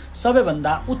बस्नु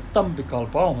सबैभन्दा उत्तम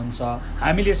विकल्प हुन्छ।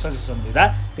 हामीले सजेसन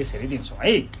दिँदा त्यसरी दिन्छौँ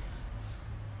है।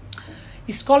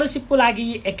 स्कलरसिपको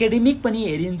लागि एकाडेमिक पनि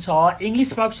हेरिन्छ,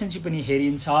 इङ्ग्लिस प्रोफिसिएन्सी पनि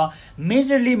हेरिन्छ।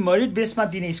 मेजरली मेरिट बेसमा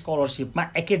दिने स्कलरसिपमा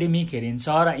एकाडेमिक हेरिन्छ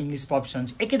र इङ्ग्लिस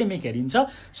प्रोफिसिएन्सी एकाडेमिक हेरिन्छ।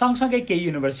 सँगसँगै केही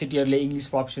युनिभर्सिटीहरूले इङ्ग्लिस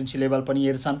प्रोफिसिएन्सी लेभल पनि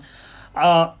हेर्छन्।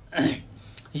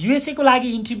 युएसए को लागि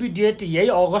इन्टरभ्यू डेट यही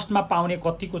अगस्टमा पाउने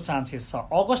कतिको चान्सेस छ?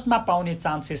 अगस्टमा पाउने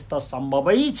चान्सेस त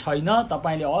सम्भवै छैन।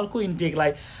 तपाईँले अर्को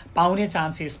इन्टेकलाई पाउने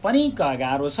चान्सेस पनि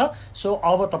गाह्रो छ। सो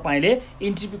अब तपाईँले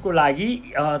इन्टरभ्यूको लागि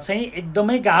चाहिँ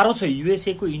एकदमै गाह्रो छ।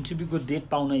 युएसए को इन्टरभ्यूको डेट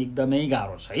पाउन एकदमै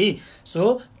गाह्रो छ है।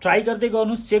 सो ट्राई गर्दै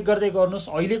गर्नुहोस्, चेक गर्दै गर्नुहोस्।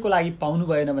 अहिलेको लागि पाउनु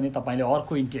भएन भने तपाईँले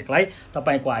अर्को इन्टेकलाई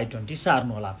तपाईँको I-20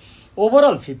 सार्नु होला।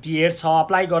 ओभरअल 58 छ।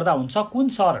 अप्लाई गर्दा हुन्छ कुन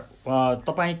सर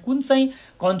तपाईँ कुन चाहिँ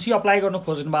कन्ट्री अप्लाई गर्न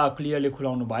खोज्नु भयो क्लियरली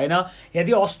खुलाउनु भएन।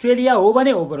 यदि अस्ट्रेलिया हो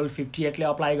भने ओभरअल 58 ले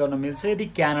अप्लाई गर्न मिल्छ। यदि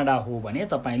क्यानाडा हो भने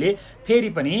तपाईँले फेरि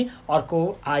पनि अर्को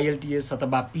IELTS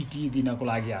अथवा PTE दिनको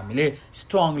लागि हामीले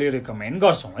स्ट्रङली रिकमेन्ड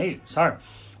गर्छौँ है। सर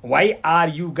वाइ आर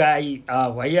यु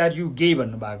गे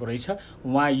भन्नुभएको रहेछ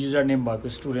उहाँ युजर नेम भएको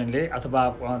स्टुडेन्टले अथवा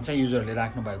चाहिँ युजरले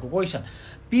राख्नु भएको क्वेसन।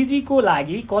 पिजी को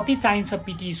लागि कति चाहिन्छ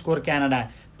पिटी स्कोर? क्यानाडा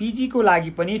पिजी को लागि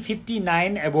पनि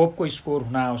 59 एबोभको स्कोर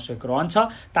हुन आवश्यक रहन्छ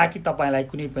ताकि तपाईँलाई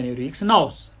कुनै पनि रिस्क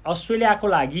नहोस्। अस्ट्रेलियाको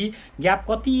लागि ग्याप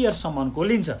कति इयरसम्मको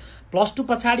लिन्छ? +2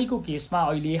 पछाडिको केसमा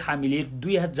अहिले हामीले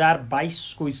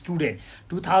 2022 को स्टुडेन्ट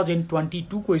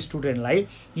 2022 को स्टुडेन्टलाई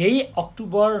यही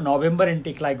अक्टोबर नोभेम्बर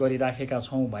इन्टेकलाई गरिराखेका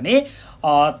छौँ भने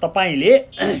तपाईँले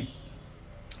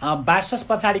बार्सस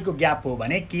पछाडिको ग्याप हो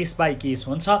भने केस बाई केस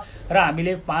हुन्छ र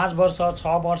हामीले 5 वर्ष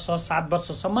 6 वर्ष 7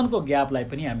 वर्षसम्मको ग्यापलाई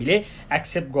पनि हामीले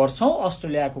एक्सेप्ट गर्छौँ।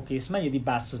 अस्ट्रेलियाको केसमा यदि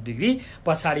 62 डिग्री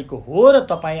पछाडिको हो र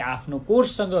तपाईँ आफ्नो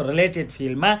कोर्ससँग रिलेटेड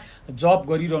फिल्डमा जब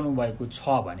गरिरहनु भएको छ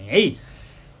भने है।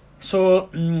 सो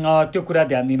त्यो कुरा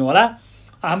ध्यान दिनु होला।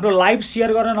 हाम्रो लाइभ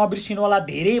सेयर गर्न नबिर्सिनु होला।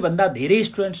 धेरैभन्दा धेरै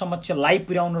स्टुडेन्ट समक्ष लाइभ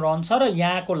पुर्याउनु रहन्छ र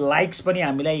यहाँको लाइक्स पनि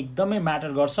हामीलाई एकदमै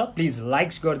म्याटर गर्छ। प्लिज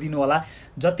लाइक्स गरिदिनु होला।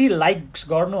 जति लाइक्स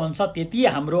गर्नुहुन्छ त्यति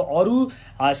हाम्रो अरू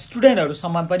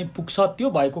स्टुडेन्टहरूसम्म पनि पुग्छ। त्यो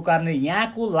भएको कारणले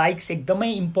यहाँको लाइक्स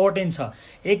एकदमै इम्पोर्टेन्ट छ,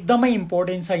 एकदमै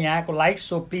इम्पोर्टेन्ट छ यहाँको लाइक्स।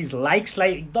 सो प्लिज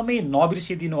लाइक्सलाई एकदमै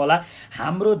नबिर्सिदिनु होला।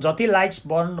 हाम्रो जति लाइक्स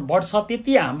बढ्छ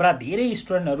त्यति हाम्रा धेरै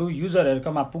स्टुडेन्टहरू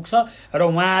युजरहरूकोमा पुग्छ र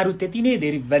उहाँहरू त्यति नै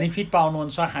धेरै बेनिफिट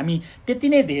पाउनुहुन्छ। हामी त्यति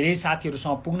नै धेरै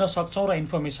साथीहरूसँग पुग्न सक्छौँ र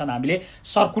इन्फर्मेसन हामीले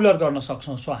सर्कुलर गर्न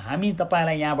सक्छौँ। सो हामी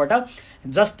तपाईँलाई यहाँबाट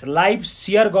जस्ट लाइभ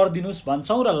सेयर गरिदिनुहोस्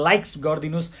भन्छौँ र लाइक्स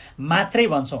गरिदिनुहोस् मात्रै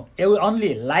भन्छौँ।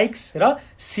 ओन्ली लाइक्स र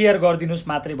सेयर गरिदिनुहोस्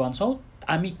मात्रै भन्छौँ।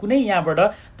 हामी कुनै यहाँबाट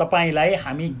तपाईलाई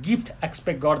हामी गिफ्ट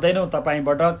एक्सपेक्ट गर्दैनौँ,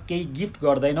 तपाईबाट केही गिफ्ट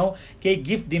गर्दैनौँ, केही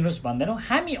गिफ्ट दिनुस् भन्दैनौँ।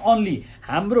 हामी ओन्ली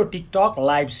हाम्रो टिकटक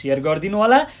लाइभ सेयर गरिदिनु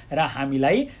होला र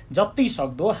हामीलाई जति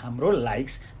सक्दो हाम्रो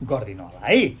लाइक्स गरिदिनु होला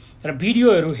है, र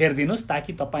भिडियोहरू हेरिदिनुस्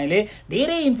ताकि तपाईले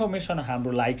धेरै इन्फर्मेसन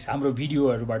हाम्रो लाइक्स हाम्रो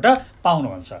भिडियोहरूबाट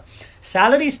पाउनुहुन्छ।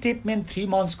 स्यालेरी स्टेटमेन्ट 3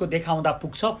 मन्थ्सको देखाउँदा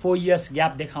पुग्छ। 4 इयर्स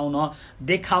ग्याप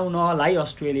देखाउनलाई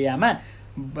अस्ट्रेलियामा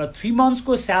 3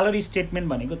 मन्थ्सको स्यालेरी स्टेटमेन्ट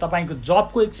भनेको तपाईँको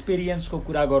जबको एक्सपिरियन्सको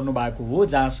कुरा गर्नुभएको हो।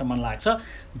 जहाँसम्म लाग्छ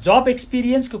जब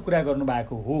एक्सपिरियन्सको कुरा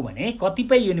गर्नुभएको हो भने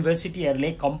कतिपय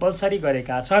युनिभर्सिटीहरूले कम्पलसरी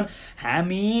गरेका छन्,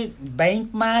 हामी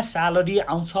ब्याङ्कमा स्यालेरी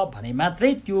आउँछ भने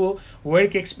मात्रै त्यो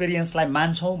वर्क एक्सपिरियन्सलाई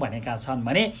मान्छौँ भनेका छन्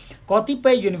भने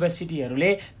कतिपय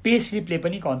युनिभर्सिटीहरूले पे स्लिपले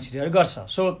पनि कन्सिडर गर्छ।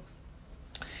 सो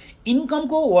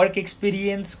इन्कमको वर्क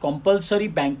एक्सपिरियन्स कम्पलसरी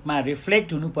ब्याङ्कमा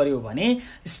रिफ्लेक्ट हुनु पर्यो भने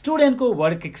स्टुडेन्टको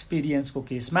वर्क एक्सपिरियन्सको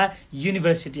केसमा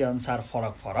युनिभर्सिटी अनुसार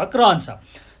फरक रहन्छ।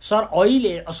 सर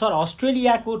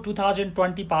अस्ट्रेलियाको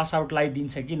 2020 पास आउटलाई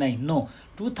दिन्छ कि नै? नो,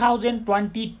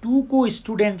 2022 को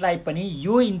स्टुडेन्टलाई पनि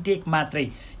यो इन्टेक मात्रै,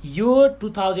 यो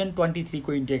 2023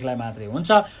 को इन्टेकलाई मात्रै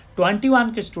हुन्छ।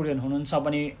 21 को स्टुडेन्ट हुनुहुन्छ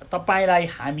भने तपाईलाई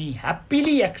हामी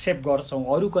ह्याप्पिली एक्सेप्ट गर्छौँ।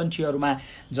 अरू कन्ट्रीहरूमा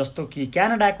जस्तो कि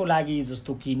क्यानाडाको लागि,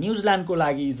 जस्तो कि न्युजिल्यान्डको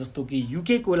लागि, जस्तो कि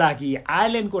युके को लागि,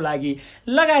 आयरल्यान्डको लागि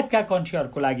लगायतका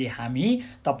कन्ट्रीहरूको लागि हामी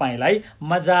तपाईलाई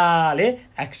मजाले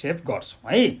एक्सेप्ट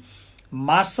गर्छौँ है।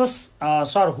 मास्टर्स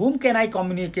सर हुम क्यान आई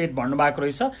कम्युनिकेट भन्नुभएको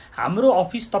रहेछ। हाम्रो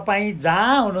अफिस तपाईँ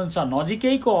जहाँ हुनुहुन्छ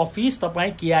नजिकैको अफिस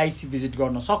तपाईँ KIEC भिजिट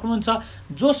गर्न सक्नुहुन्छ,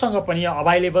 जोसँग पनि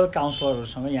अभाइलेबल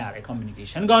काउन्सलरहरूसँग यहाँले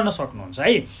कम्युनिकेसन गर्न सक्नुहुन्छ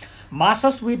है।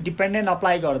 मास्टर्स विथ डिपेन्डेन्ट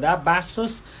अप्लाई गर्दा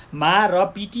मास्टर्समा र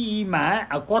PTEमा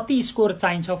कति स्कोर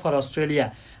चाहिन्छ फर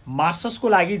अस्ट्रेलिया? मास्टर्सको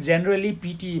लागि जेनरली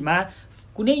PTEमा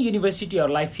कुनै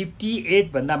युनिभर्सिटीहरूलाई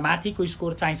 58 भन्दा माथिको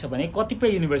स्कोर चाहिन्छ भने कतिपय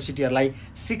युनिभर्सिटीहरूलाई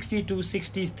 62,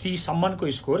 63 सम्मको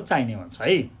स्कोर चाहिने हुन्छ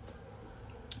है।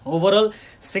 ओभरअल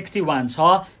 61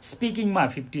 छ। स्पिकिङमा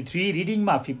 53,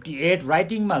 रिडिङमा 58,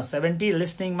 राइटिङमा 70,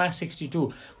 लिसनिङमा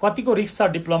 62। कतिको रिस्क छ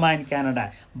डिप्लोमा इन क्यानाडा?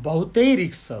 बहुतै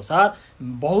रिस्क छ सर,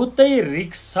 बहुतै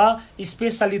रिस्क छ।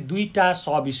 स्पेसली दुईटा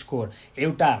सब स्कोर,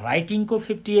 एउटा राइटिङको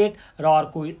 58 र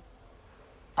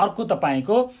अर्को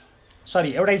तपाईँको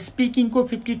एउटा स्पिकिङको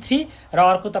 53 र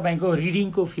अर्को तपाईँको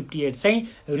रिडिङको 58 चाहिँ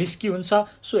रिस्की हुन्छ।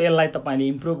 सो यसलाई तपाईँले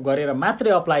इम्प्रुभ गरेर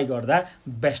मात्रै अप्लाई गर्दा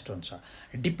बेस्ट हुन्छ।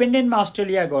 डिपेन्डेन्टमा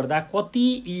अस्ट्रेलिया गर्दा कति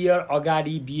इयर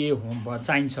अगाडि बिए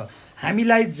चाहिन्छ?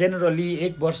 हामीलाई जेनरली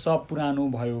 1 वर्ष पुरानो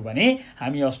भयो भने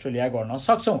हामी अस्ट्रेलिया गर्न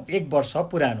सक्छौँ। 1 वर्ष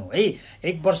पुरानो है,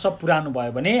 1 वर्ष पुरानो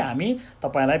भयो भने हामी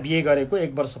तपाईँलाई बिए गरेको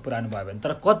 1 वर्ष पुरानो भयो भने।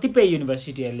 तर कतिपय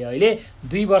युनिभर्सिटीहरूले अहिले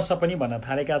 2 वर्ष पनि भन्न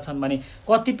थालेका छन् भने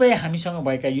कतिपय हामीसँग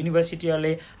भएका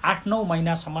युनिभर्सिटीहरूले 8-9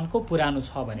 महिनासम्मको पुरानो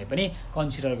छ भने पनि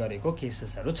कन्सिडर गरेको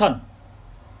केसेसहरू छन्।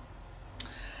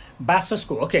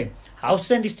 ब्याचलर्सको okay,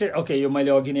 house rent stay okay, यो मैले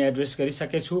अघि नै address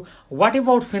गरिसकेछु। What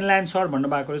about Finland sir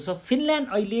भन्नुभएको रहेछ। फिनल्यान्ड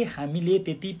अहिले हामीले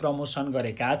त्यति प्रमोसन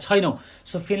गरेका छैनौँ।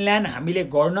 सो फिनल्यान्ड हामीले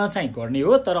गर्ने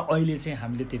हो, तर अहिले चाहिँ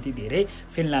हामीले त्यति धेरै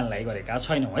फिनल्यान्डलाई गरेका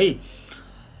छैनौँ है।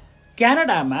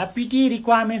 क्यानाडामा PTE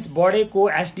रिक्वायरमेन्ट्स बढेको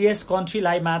SDS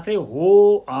कन्ट्रीलाई मात्रै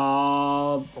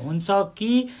हुन्छ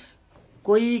कि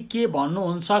कोही के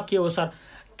भन्नुहुन्छ के हो सर?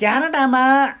 क्यानाडामा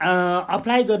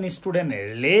अप्लाई गर्ने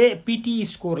स्टुडेन्टहरूले PTE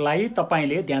स्कोरलाई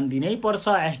तपाईँले ध्यान दिनै पर्छ।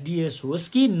 SDS होस्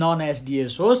कि नन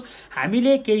SDS होस्,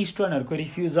 हामीले केही स्टुडेन्टहरूको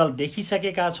रिफ्युजल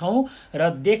देखिसकेका छौँ र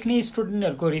देख्ने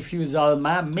स्टुडेन्टहरूको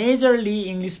रिफ्युजलमा मेजरली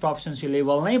इङ्ग्लिस प्रोफिसिएन्सी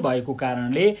लेभल नै भएको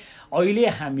कारणले अहिले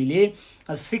हामीले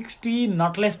 60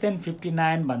 नट लेस देन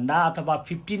 59 भन्दा अथवा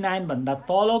 59 भन्दा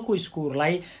तलको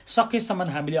स्कोरलाई सकेसम्म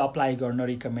हामीले अप्लाई गर्न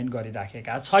रिकमेन्ड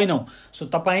गरिराखेका छैनौँ। सो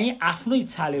तपाईँ आफ्नो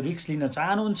इच्छाले रिस्क लिन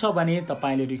चाहनुहुन्छ भने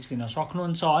तपाईँले रिस्क लिन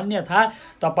सक्नुहुन्छ, अन्यथा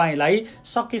तपाईँलाई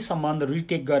सकेसम्म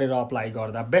रिटेक गरेर अप्लाई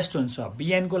गर्दा बेस्ट हुन्छ।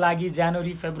 BN को लागि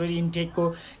जनवरी फेब्रुअरी इन्टेकको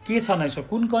के छ नै?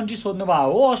 कुन कन्ट्री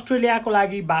सोध्नुभयो हो? अस्ट्रेलियाको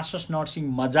लागि ब्याचलर्स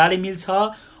नर्सिङ मजाले मिल्छ,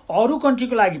 अरू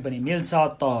कन्ट्रीको लागि पनि मिल्छ,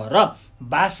 तर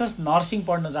ब्याचलर्स नर्सिङ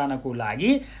पढ्न जानको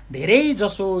लागि धेरै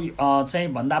जसो चाहिँ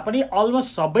भन्दा पनि अलमोस्ट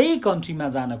सबै कन्ट्रीमा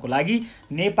जानको लागि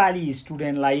नेपाली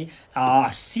स्टुडेन्टलाई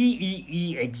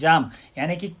CEE एक्जाम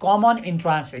यानि कि कमन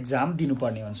इन्ट्रान्स एक्जाम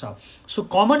दिनुपर्ने हुन्छ। सो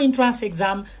कमन इन्ट्रान्स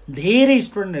एक्जाम धेरै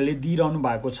स्टुडेन्टहरूले दिइरहनु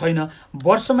भएको छैन,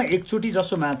 वर्षमा एकचोटि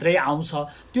जसो मात्रै आउँछ।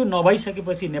 त्यो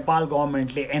नभइसकेपछि नेपाल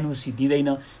गभर्मेन्टले NOC दिँदैन।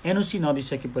 NOC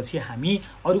नदिइसकेपछि हामी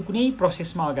अरू कुनै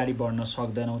प्रोसेसमा अगाडि बढ्न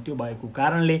सक्दैनौँ। त्यो भएको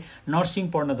कारणले नर्सिङ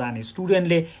पढ्न जाने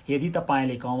स्टुडेन्टले यदि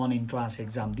तपाईँले कमन इन्ट्रान्स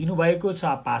एक्जाम दिनुभएको छ,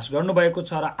 पास गर्नुभएको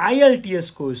छ र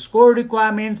आइएलटिएसको score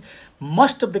requirements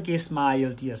most of the केसमा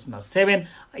आइएलटिएसमा 7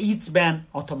 इच ब्यान्ड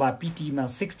अथवा पिटीमा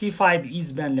 65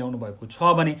 इच ब्यान्ड ल्याउनु भएको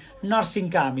छ भने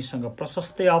नर्सिङका हामीसँग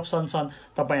प्रशस्तै अप्सन छन्।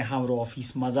 तपाईँ हाम्रो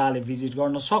अफिस मजाले भिजिट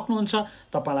गर्न सक्नुहुन्छ,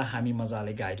 तपाईँलाई हामी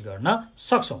मजाले गाइड गर्न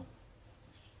सक्छौँ।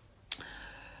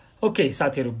 ओके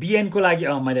साथीहरू, बिएनको लागि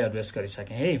मैले एड्रेस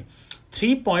गरिसकेँ है।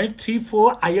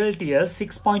 3.34 IELTS,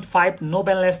 6.5 no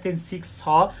band less than 6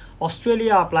 छ।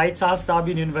 Australia apply Charles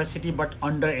Darwin university but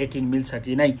under 18 मिल्छ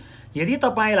कि नै? यदि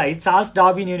तपाईँलाई चार्ल्स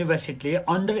डार्विन युनिभर्सिटीले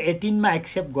अन्डर 18मा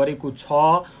एक्सेप्ट गरेको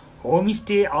छ,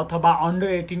 होमस्टे अथवा अन्डर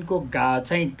 18 को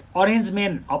चाहिँ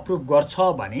अरेन्जमेन्ट अप्रुभ गर्छ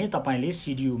भने तपाईँले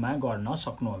सिडियूमा गर्न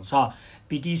सक्नुहुन्छ।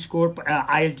 पिटी स्कोर,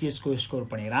 आइएलटिएसको स्कोर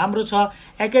पनि राम्रो छ,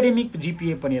 एकाडेमिक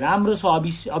जिपिए पनि राम्रो छ।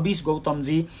 अबिस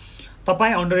गौतमजी,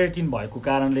 तपाईँ अन्डर 18 भएको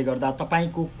कारणले गर्दा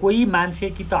तपाईँको कोही मान्छे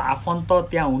कि त आफन्त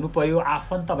त्यहाँ हुनु पर्यो,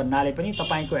 आफन्त भन्नाले पनि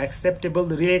तपाईँको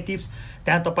एक्सेप्टेबल रिलेटिभ्स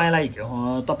त्यहाँ तपाईँलाई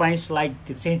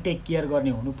चाहिँ टेक केयर गर्ने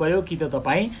हुनु पर्यो, कि त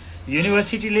तपाईँ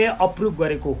युनिभर्सिटीले अप्रुभ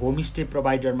गरेको होमस्टे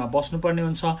प्रोभाइडरमा बस्नुपर्ने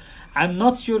हुन्छ। आइएम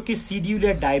नट स्योर कि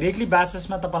सिडियूले डाइरेक्टली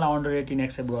बेसिसमा तपाईँलाई अन्डर 18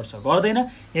 एक्सेप्ट गर्छ गर्दैन।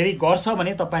 यदि गर्छ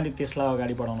भने तपाईँले त्यसलाई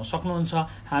अगाडि बढाउन सक्नुहुन्छ,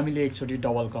 हामीले एकचोटि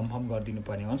डबल कन्फर्म गरिदिनु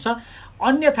पर्ने हुन्छ।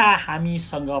 अन्यथा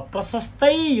हामीसँग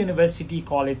प्रशस्तै युनिभर्सिटी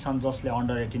कलेज छन् जसले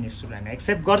अन्डर 18 स्टुडेन्ट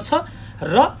एक्सेप्ट गर्छ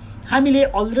र हामीले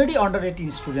अलरेडी अन्डर 18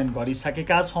 स्टुडेन्ट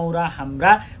गरिसकेका छौँ र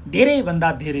हाम्रा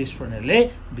धेरैभन्दा धेरै स्टुडेन्टले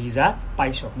भिजा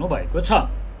पाइसक्नु भएको छ।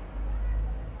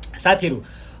 साथीहरू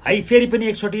है, फेरि पनि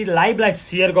एकचोटि लाइभलाई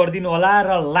सेयर गरिदिनु होला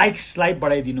र लाइक्सलाई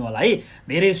बढाइदिनु होला है।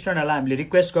 धेरै स्टुडेन्टहरूलाई हामीले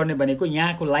रिक्वेस्ट गर्ने भनेको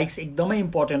यहाँको लाइक्स एकदमै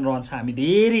इम्पोर्टेन्ट रहन्छ। हामी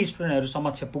धेरै स्टुडेन्टहरू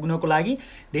समक्ष पुग्नको लागि,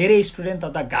 धेरै स्टुडेन्ट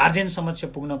तथा गार्जियन समक्ष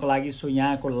पुग्नको लागि, सो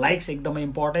यहाँको लाइक्स एकदमै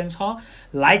इम्पोर्टेन्ट छ।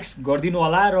 लाइक्स गरिदिनु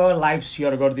होला र लाइभ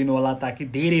सेयर गरिदिनु होला ताकि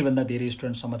धेरैभन्दा धेरै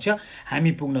स्टुडेन्ट समक्ष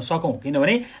हामी पुग्न सकौँ।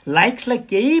 किनभने लाइक्सलाई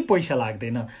केही पैसा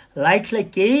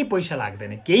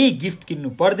लाग्दैन, केही गिफ्ट किन्नु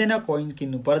पर्दैन, कोइन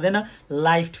किन्नु पर्दैन,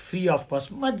 लाइभ फ्री अफ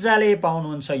कस्ट मजाले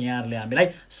पाउनुहुन्छ। यहाँहरूले हामीलाई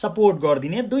सपोर्ट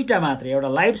गरिदिने दुईटा मात्रै, एउटा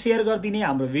लाइभ सेयर गरिदिने,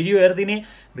 हाम्रो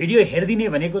भिडियो हेरिदिने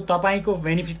भनेको तपाईँको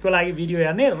बेनिफिटको लागि भिडियो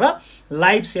हेर्ने र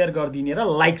लाइभ सेयर गरिदिने र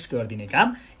लाइक्स गरिदिने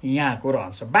काम यहाँको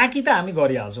रहन्छ। बाँकी त हामी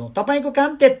गरिहाल्छौँ, तपाईँको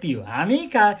काम त्यति हो। हामी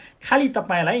खालि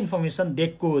तपाईँलाई इन्फर्मेसन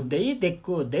दिएको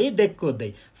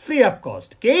फ्री अफ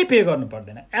कस्ट, केही पे गर्नु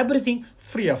पर्दैन, एभ्रिथिङ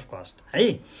फ्री अफ कस्ट है।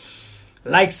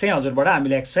 लाइक्स चाहिँ हजुरबाट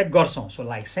हामीले एक्सपेक्ट गर्छौँ, सो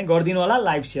लाइक्स चाहिँ गरिदिनु होला,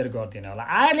 लाइभ सेयर गरिदिनु होला।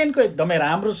 आयरल्यान्डको एकदमै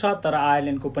राम्रो छ, तर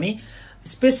आयरल्यान्डको पनि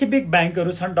स्पेसिफिक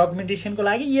ब्याङ्कहरू छन् डकुमेन्टेसनको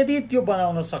लागि। यदि त्यो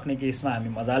बनाउन सक्ने केसमा हामी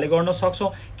मजाले गर्न सक्छौँ।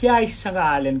 केआइसीसँग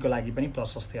आयरल्यान्डको लागि पनि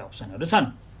प्रशस्तै अप्सनहरू छन्।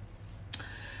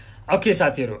 ओके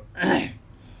साथीहरू,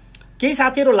 केही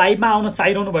साथीहरू लाइभमा आउन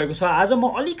चाहिरहनु भएको छ। आज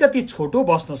म अलिकति छोटो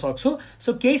बस्न सक्छु,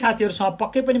 सो केही साथीहरूसँग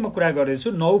पक्कै पनि म कुरा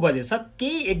गर्दैछु। 9 बजे छ,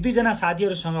 केही 1-2 जना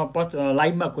साथीहरूसँग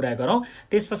लाइभमा कुरा गरौँ,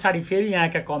 त्यस पछाडि फेरि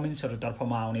यहाँका कमेन्ट्सहरूतर्फ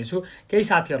म आउनेछु। केही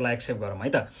साथीहरूलाई एक्सेप्ट गरौँ है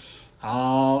त।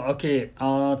 ओके,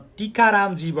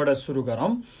 टिकारामजीबाट सुरु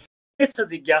गरौँ। के छ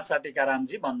जिज्ञासा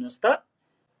टिकारामजी, भन्नुहोस् त।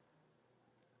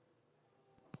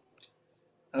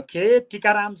 ओके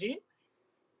टिकारामजी।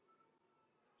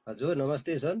 हजुर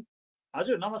नमस्ते सर।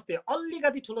 हजुर नमस्ते,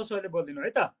 अलिकति ठुलो स्वरले बोलिदिनु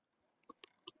है त।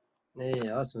 ए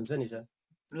हस्, हुन्छ नि सर।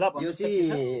 ल यो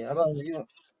चाहिँ अब यो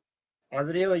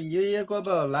हजुर यो इयरको अब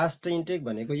लास्ट इन्टेक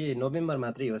भनेको यही नोभेम्बर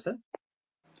मात्रै हो सर?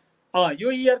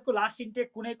 यो इयरको लास्ट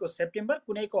इन्टेक कुनैको सेप्टेम्बर,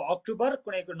 कुनैको अक्टोबर,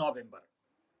 कुनैको नोभेम्बर।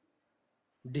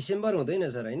 डिसेम्बर हुँदैन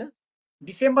सर? होइन,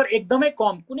 डिसेम्बर एकदमै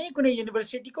कम, कुनै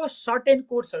युनिभर्सिटीको सर्टेन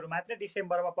कोर्सहरू मात्र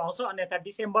डिसेम्बरमा पाउँछ, अन्यथा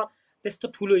डिसेम्बर त्यस्तो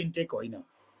ठुलो इन्टेक होइन।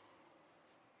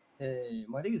 ए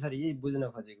मैले कि सर यही बुझ्न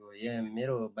खोजेको, यहाँ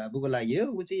मेरो बाबुको लागि हो,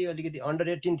 ऊ चाहिँ अलिकति अन्डर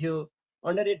 18 थियो।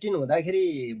 अन्डर 18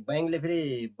 हुँदाखेरि ब्याङ्कले फेरि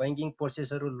ब्याङ्किङ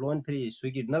प्रोसेसहरू लोन फेरि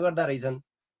स्वीकृत नगर्दा रहेछन्।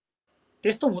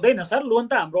 त्यस्तो हुँदैन सर, लोन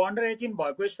त हाम्रो अन्डर 18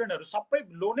 भएको स्टुडेन्टहरू सबै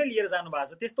लोनै लिएर जानु भएको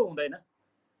छ, त्यस्तो हुँदैन।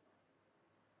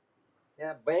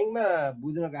 यहाँ ब्याङ्कमा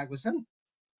बुझ्न गएको छ,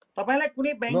 तपाईँलाई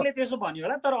कुनै ब्याङ्कले त्यसो भन्यो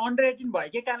होला, तर अन्डर 18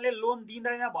 भएकै कारणले लोन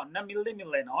दिँदैन भन्न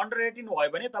मिल्दैन। अन्डर 18 भयो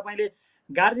भने तपाईँले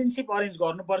गार्जियनसिप अरेन्ज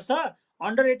गर्नुपर्छ।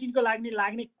 अन्डर 18 को लागि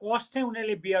लाग्ने कस्ट चाहिँ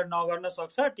उनीहरूले बियर नगर्न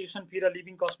सक्छ, ट्युसन फी र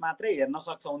लिभिङ कस्ट मात्रै हेर्न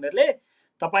सक्छ उनीहरूले।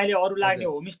 तपाईँले अरू लाग्ने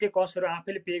होमस्टे कस्टहरू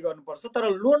आफैले पे गर्नुपर्छ, तर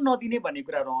लोन नदिने भन्ने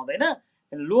कुरा रहँदैन।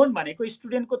 लोन भनेको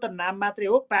स्टुडेन्टको त नाम मात्रै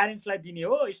हो, प्यारेन्ट्सलाई दिने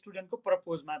हो, स्टुडेन्टको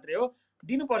प्रपोज मात्रै हो,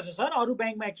 दिनुपर्छ सर। अरू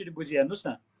ब्याङ्कमा एकचोटि बुझिहेर्नुहोस्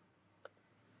न।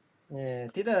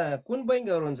 ए त्यही त कुन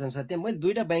ब्याङ्कहरू हुन्छन् सर? त्यहाँ मैले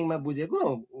 2टा ब्याङ्कमा बुझेको।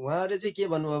 उहाँहरूले चाहिँ के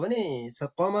भन्नुभयो भने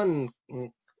कमन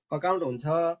अकाउन्ट हुन्छ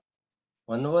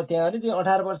भन्नुभयो त्यहाँ अरे चाहिँ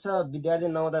 18 वर्ष विद्यार्थी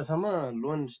नहुँदासम्म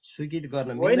लोन स्वीकृत गर्न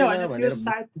होइन मिल्दैन होइन त्यो भनेर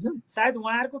सायद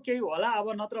उहाँहरूको केही होला। अब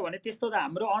नत्र भने त्यस्तो त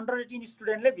हाम्रो अन्डर 18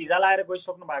 स्टुडेन्टले भिजा लाएर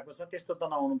गइसक्नु भएको छ, त्यस्तो त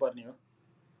नहुनु पर्ने हो।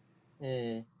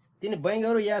 ए तिनी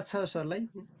बैंकहरू याद छ सरलाई?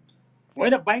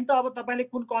 होइन, बैंक त अब तपाईँले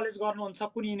कुन कलेज गर्नुहुन्छ,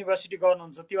 कुन युनिभर्सिटी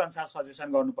गर्नुहुन्छ त्यो अनुसार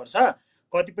सजेसन गर्नुपर्छ।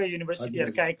 कतिपय हजुर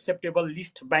युनिभर्सिटीहरूका एक्सेप्टेबल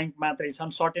लिस्ट बैंक मात्रै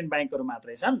छन्, सर्टेन बैंकहरू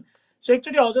मात्रै छन्। सो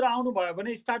एकचोटि हजुर आउनुभयो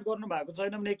भने, स्टार्ट गर्नुभएको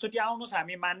छैन भने एकचोटि आउनुहोस्,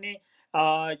 हामी मान्ने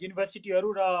युनिभर्सिटीहरू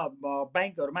र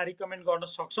ब्याङ्कहरूमा रिकमेन्ड गर्न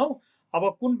सक्छौँ। अब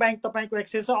कुन ब्याङ्क तपाईँको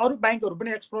एक्सेस छ, अरू ब्याङ्कहरू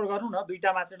पनि एक्सप्लोर गर्नु न,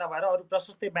 दुईवटा मात्रै नभएर अरू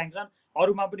प्रशस्तै ब्याङ्क छन्,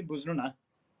 अरूमा पनि बुझ्नु न।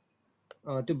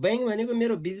 त्यो बैंक भनेको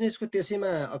मेरो बिजनेसको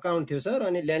त्यसैमा अकाउन्ट थियो सर,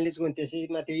 अनि ल्यान्डलिजको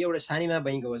त्यसैमा त्यो एउटा सानीमा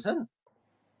बैंक हो सर।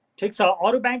 ठिक छ,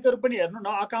 अरू ब्याङ्कहरू पनि हेर्नु न,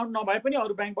 अकाउन्ट नभए पनि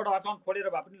अरू ब्याङ्कबाट अकाउन्ट खोलेर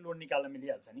भए पनि लोन निकाल्न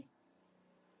मिलिहाल्छ नि।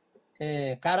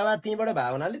 ए कारोबार त्यहीँबाट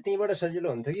भयो हुनाले त्यहीँबाट सजिलो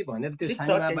हुन्थ्यो कि भनेर त्यो ठिक छ,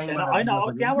 सानीमा केही छैन। बैंकबाट होइन, अब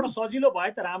खोजेको त्यहाँबाट थिएँ। सजिलो भए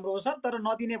त राम्रो हो सर, तर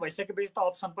नदिने भइसकेपछि त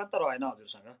अप्सन पनि त रहेन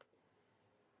हजुरसँग।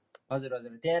 हजुर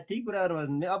हजुर त्यहाँ त्यही कुराहरू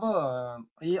अब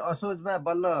यी असोजमा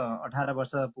बल्ल 18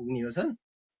 वर्ष पुग्ने हो सर।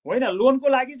 होइन, लोनको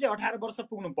लागि चाहिँ 18 वर्ष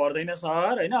पुग्नु पर्दैन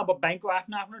सर। होइन, अब ब्याङ्कको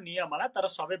आफ्नो आफ्नो नियम होला, तर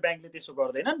सबै ब्याङ्कले त्यसो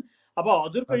गर्दैनन्। अब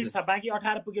हजुरको हजुर इच्छा, बाँकी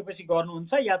 18 पुगेपछि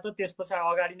गर्नुहुन्छ या त त्यसपछि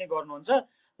अगाडि नै गर्नुहुन्छ,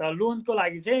 लोनको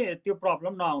लागि चाहिँ त्यो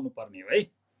प्रब्लम नआउनु पर्ने हो है।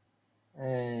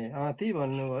 ए त्यही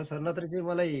भन्नुभयो सर, नत्र चाहिँ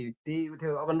मलाई त्यही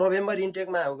थियो अब नोभेम्बर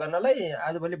इन्टेकमा गर्नलाई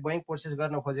आजभोलि बैंक प्रोसेस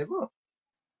गर्न खोजेको। अब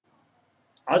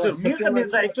हजुर, मिल्छ सेप्टेम्बर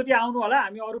मिल्छ, एकचोटि आउनु होला,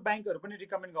 हामी अरू ब्याङ्कहरू पनि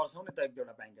रिकमेन्ड गर्छौँ नि त, एक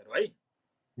दुईवटा ब्याङ्कहरू है।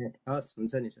 हस्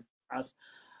हुन्छ नि सर। हस्,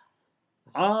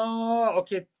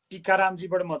 ओके,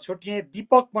 टिकारामजीबाट म छुट्टिएँ।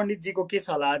 दिपक पण्डितजीको के छ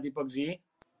होला? दिपकजी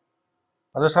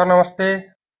हजुर सर नमस्ते।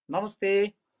 नमस्ते।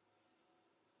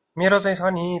 मेरो चाहिँ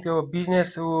छ नि त्यो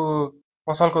बिजनेस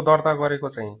पसलको दर्ता गरेको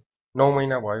चाहिँ 9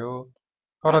 महिना भयो,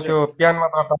 तर हजुर त्यो प्यानमा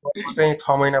दर्ता गरेको चाहिँ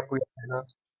 6 महिना पुगेको छैन।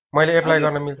 मैले एप्लाई हजुर,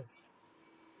 गर्न मिल्छ,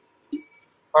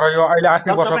 तर यो अहिले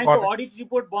आर्थिक तर वर्ष तपाईँको कर्ज अडिट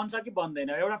रिपोर्ट बन्छ कि बन्दैन?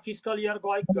 एउटा फिस्कल इयर गएको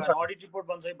भएन, बनिसक्यो अडिट रिपोर्ट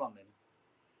बन्छ कि बन्दैन?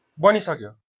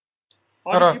 बनिसक्यो,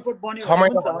 तर अडिट रिपोर्ट बन्यो 6 भने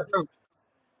महिना हुन्छ।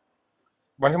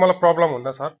 भनेपछि मलाई प्रब्लम हुन्छ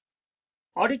सर।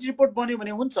 अडिट रिपोर्ट बन्यो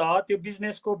भने हुन्छ, त्यो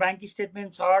बिजनेसको ब्याङ्क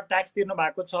स्टेटमेन्ट छ, ट्याक्स तिर्नु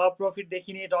भएको छ, प्रफिट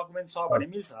देखिने डकुमेन्ट छ भने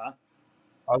मिल्छ।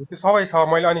 हजुर त्यो सबै छ,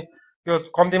 मैले अनि त्यो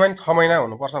कम्तीमा नि 6 महिना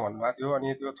हुनुपर्छ भन्नुभएको थियो,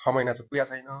 अनि त्यो 6 महिना चाहिँ पुगेको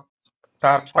छैन,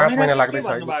 6 4-5 महिना महिना चाहिँ के लाग्दैछ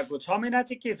अहिले। भन्नुभएको? 6 महिना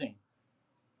चाहिँ के चाहिँ?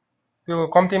 त्यो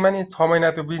कम्तीमा नि 6 महिना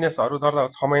त्यो बिजनेसहरू दर्ता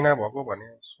 6 महिना भएको भने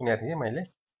सुनेको थिएँ मैले।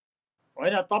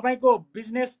 होइन, तपाईँको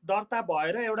बिजनेस दर्ता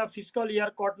भएर एउटा फिस्कल इयर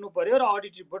कट्नु पर्यो र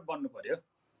अडिट रिपोर्ट बन्नु पर्यो।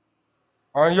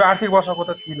 यो आर्थिक वर्षको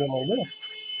त तिर्यो मैले,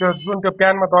 त्यो जुन त्यो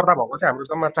प्यानमा दर्ता भएको चाहिँ हाम्रो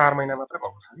जम्मा 4 महिना मात्रै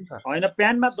भएको छ कि सर। होइन,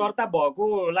 प्यानमा दर्ता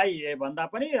भएकोलाई भन्दा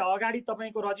पनि अगाडि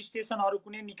तपाईँको रजिस्ट्रेसन अरू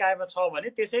कुनै निकायमा छ भने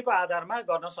त्यसैको आधारमा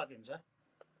गर्न सकिन्छ।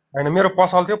 होइन मेरो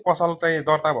पसल थियो, पसल चाहिँ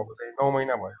दर्ता भएको चाहिँ 9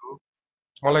 महिना भयो।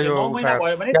 मलाई ओके, यो 9 महिना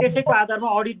भयो भने त्यसैको प्यानमा आधारमा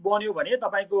अडिट बन्यो भने,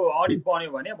 तपाईँको अडिट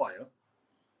बन्यो भने भयो।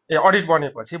 अडिट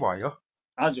बनेपछि भयो।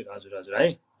 हजुर हजुर हजुर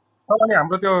है। तर अनि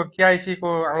हाम्रो त्यो KIC को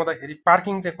आउँदाखेरि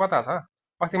पार्किङ चाहिँ कता छ?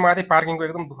 अस्ति माथि पार्किङको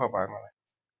एकदम दुःख भयो मलाई।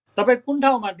 तपाईँ कुन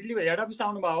ठाउँमा? दिल्ली हेड अफिस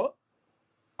आउनुभयो हो?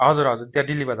 हजुर हजुर त्यहाँ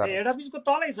दिल्ली ए, बजारमा। हेड अफिसको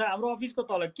तलै छ, हाम्रो अफिसको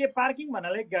तल। के पार्किङ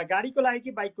भन्नाले गाडीको लागि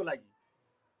कि बाइकको लागि?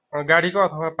 गाडीको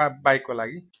अथवा बाइकको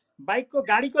लागि। बाइकको,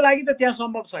 गाडीको लागि त त्यहाँ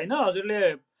सम्भव छैन, हजुरले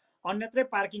अन्यत्रै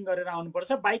पार्किङ गरेर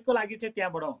आउनुपर्छ। बाइकको लागि चाहिँ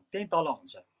त्यहाँबाट त्यहीँ तल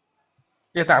हुन्छ।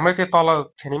 यो त हाम्रो त्यो तल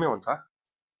छेनीमै हुन्छ।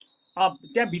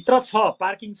 त्यहाँ भित्र छ,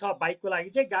 पार्किङ छ बाइकको लागि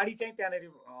चाहिँ। गाडी चाहिँ त्यहाँनिर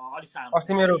अलि सानो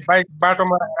अस्ति मेरो बाइक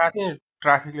बाटोमा राखेको थिएँ,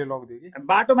 ट्राफिकले लगिदियो कि।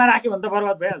 बाटोमा राख्यो भने त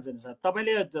बर्बाद भइहाल्छ नि सर।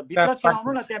 तपाईँले भित्र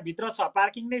छिराउनु न, त्यहाँ भित्र छ,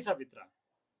 पार्किङ नै छ भित्र।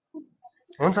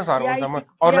 हुन्छ सर हुन्छ, म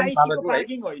अरूलाई पनि थाहा केआइसीको दिउँ है।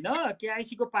 पार्किङ होइन,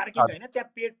 केआइसीको पार्किङ होइन, त्यहाँ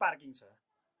पेड पार्किङ छ।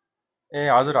 ए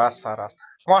हजुर हस् सर हस्,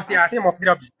 म अस्ति आएको थिएँ, म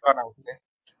फेरि भिजिट गर्न आउँछु।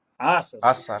 हस्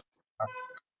हस् सर।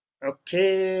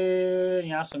 ओके,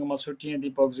 यहाँसँग म छुट्टिएँ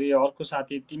दिपकजी। अर्को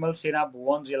साथी तिमल सेना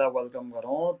भुवनजीलाई वेलकम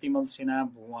गरौँ। तिमल सेना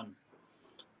भुवन,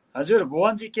 हजुर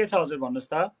भुवनजी के छ हजुर भन्नुहोस्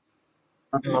त।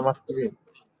 नमस्ते।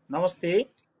 नमस्ते।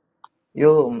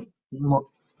 यो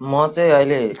म चाहिँ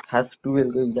अहिले खास 12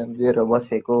 को इक्जाम दिएर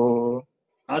बसेको।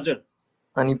 हजुर,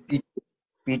 अनि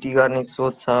पिटी गर्ने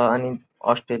सोच छ, अनि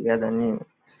अस्ट्रेलिया जाने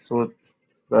सोच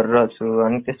गरेर छु।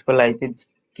 अनि त्यसको लागि चाहिँ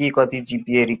के कति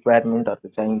जिपिए रिक्वायरमेन्टहरू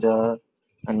चाहिन्छ,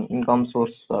 अनि इन्कम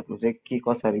सोर्सहरू चाहिँ के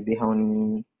कसरी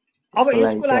देखाउने, अब त्यसको लागि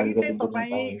यसको चाहिँ लागि चाहिँ अलिकति बुझ्नु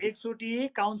तपाईँ पाएँ। एकचोटि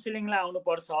काउन्सिलिङलाई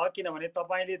आउनुपर्छ, किनभने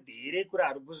तपाईँले धेरै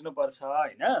कुराहरू बुझ्नुपर्छ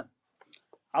होइन।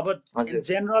 अब इन हजुर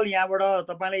जेनरल यहाँबाट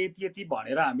तपाईँलाई यति यति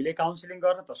भनेर हामीले काउन्सिलिङ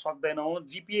गर्न त सक्दैनौँ।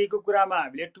 जिपिएको कुरामा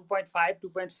हामीले 2.5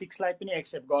 2.6लाई पनि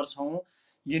एक्सेप्ट गर्छौँ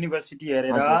युनिभर्सिटी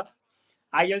हेरेर। हजुर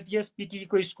आइएलटिएस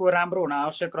पिटीको स्कोर राम्रो हुन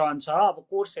आवश्यक रहन्छ। अब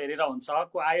कोर्स हेरेर हुन्छ,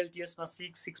 को आइएलटिएसमा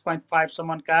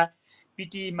 6.5सम्मका,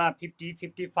 पिटीमा 50,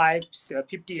 55,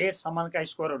 58 सम्मका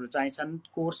स्कोरहरू चाहिन्छन्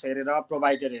कोर्स हेरेर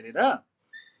प्रोभाइडर हेरेर।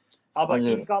 अब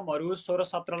हजुर इन्कमहरू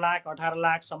 16-17 लाख 18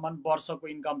 लाखसम्म वर्षको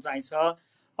इन्कम चाहिन्छ।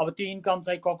 अब त्यो इन्कम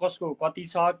चाहिँ कसको कति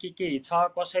छ के छ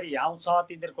कसरी आउँछ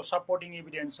तिनीहरूको सपोर्टिङ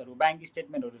एभिडेन्सहरू ब्याङ्क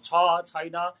स्टेटमेन्टहरू छ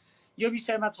छैन यो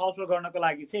विषयमा छलफल गर्नको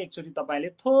लागि चाहिँ एकचोटि तपाईँले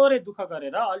थोरै दुःख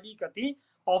गरेर अलिकति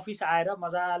अफिस आएर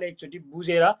मजाले एकचोटि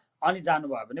बुझेर अनि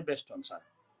जानुभयो भने बेस्ट हुन्छ।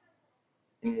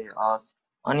 ए हस्।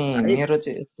 अनि है मेरो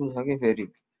चाहिँ यस्तो छ कि फेरि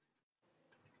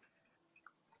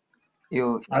यो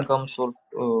इन्कम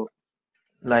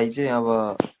सोर्सलाई चाहिँ अब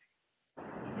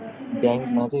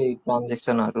ब्याङ्कमा चाहिँ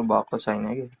ट्रान्जेक्सनहरू भएको छैन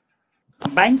कि।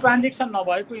 ब्याङ्क ट्रान्जेक्सन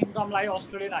नभएको इन्कमलाई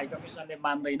अस्ट्रेलियन हाई कमिसनले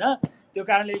मान्दैन। त्यो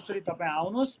कारणले एकचोटि तपाईँ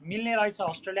आउनुहोस्, मिल्ने रहेछ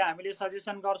अस्ट्रेलिया हामीले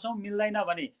सजेसन गर्छौँ, मिल्दैन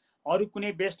भने अरू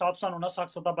कुनै बेस्ट अप्सन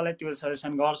हुनसक्छ तपाईँलाई त्यो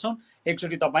सजेसन गर्छौँ।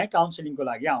 एकचोटि तपाईँ काउन्सिलिङको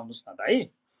लागि आउनुहोस् न त है।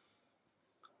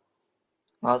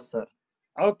 हस् सर।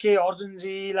 ओके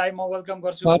अर्जुनजीलाई म वेलकम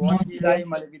गर्छु। सर भुवनजीलाई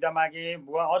मैले बिदा मागेँ।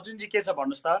 अर्जुनजी के छ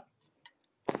भन्नुहोस् त।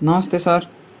 नमस्ते सर।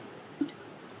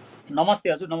 नमस्ते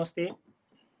हजुर नमस्ते।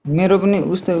 मेरो पनि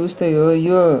उस्तै हो।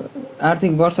 यो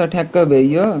आर्थिक वर्ष ठ्याक्क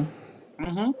भइयो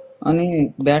अनि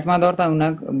भ्याटमा दर्ता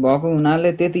भएको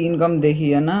हुनाले त्यति इन्कम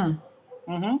देखिएन।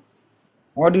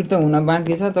 अडिट त हुन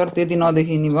बाँकी छ तर त्यति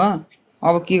नदेखिने भयो।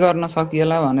 अब के गर्न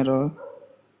सकिएला भनेर हो।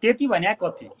 त्यति भन्या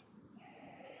कति?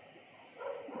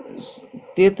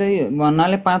 त्यतै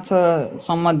भन्नाले 5-6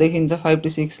 सम्म देखिन्छ 5 to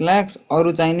 6 लाख।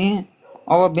 अरू चाहिने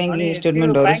अब ब्याङ्किङ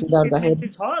स्टेटमेन्टहरू सुधार्दाखेरि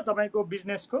छ तपाईको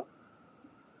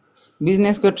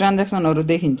बिजनेसको ट्रान्ज्याक्सनहरू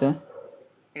देखिन्छ।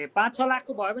 ए 5-6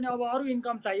 लाखको भयो भने अब अरू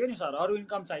इन्कम चाहियो नि सर, अरू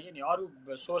इन्कम चाहियो नि,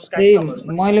 अरू सोर्सका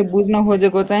इन्कमहरू। मैले बुझ्न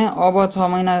खोजेको चाहिँ अब 6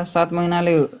 महिना 7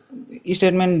 महिनाले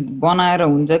स्टेटमेन्ट बनाएर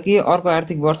हुन्छ कि अर्को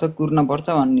आर्थिक वर्ष कुर्न पर्छ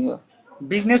भन्ने हो।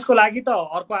 बिजनेसको लागि त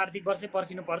अर्को आर्थिक वर्षै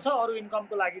पर्खिनु पर्छ। अरू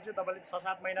इन्कमको लागि चाहिँ तपाईँले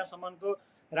 6-7 महिनासम्मको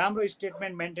राम्रो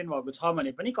स्टेटमेन्ट मेन्टेन भएको छ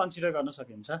भने पनि कन्सिडर गर्न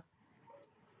सकिन्छ।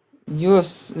 यो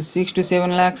 6 to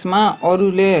 7 लाखमा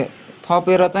अरूले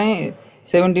थपेर चाहिँ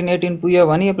 17-18 पुग्यो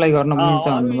भने एप्लाई गर्न मिल्छ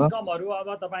भन्नुभयो। इन्कमहरू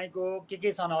अब तपाईँको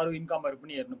के छन् अरू इन्कमहरू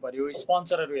पनि हेर्नु पर्यो,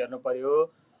 स्पोन्सरहरू हेर्नु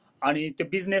पर्यो, अनि त्यो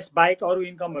बिजनेस बाहेक अरू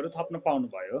इन्कमहरू थप्न पाउनु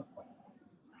भयो।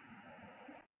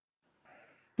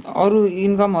 अरू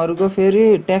इन्कमहरूको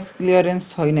फेरि ट्याक्स क्लियरेन्स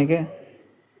छैन के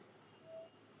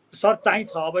सर?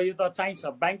 चाहिन्छ, अब यो त चाहिन्छ।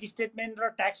 ब्याङ्क स्टेटमेन्ट र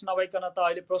ट्याक्स नभइकन त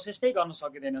अहिले प्रोसेसै गर्न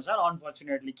सकिँदैन सर,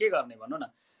 अनफर्चुनेटली। के गर्ने भन्नु न।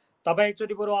 तपाईँ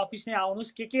एकचोटि बरु अफिस नै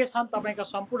आउनुहोस्, के छन् तपाईँका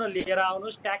सम्पूर्ण लिएर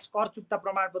आउनुहोस्, ट्याक्स कर चुक्ता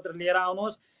प्रमाणपत्र लिएर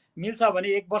आउनुहोस्, मिल्छ भने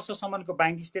 1 वर्षसम्मको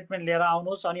ब्याङ्क स्टेटमेन्ट लिएर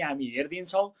आउनुहोस् अनि हामी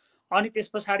हेरिदिन्छौँ। अनि त्यस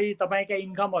पछाडि तपाईँका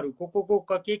इन्कमहरू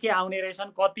को के आउने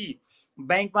रहेछन्, कति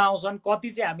ब्याङ्कमा आउँछन्, कति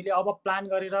चाहिँ हामीले अब प्लान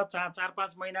गरेर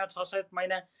 4-5 महिना 6-7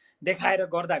 महिना देखाएर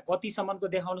गर्दा कतिसम्मको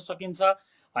देखाउन सकिन्छ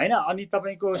होइन। अनि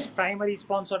तपाईँको प्राइमरी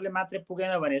स्पोन्सरले मात्रै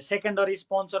पुगेन भने सेकेन्डरी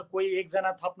स्पोन्सर कोही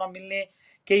एकजना थप्न मिल्ने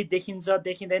केही देखिन्छ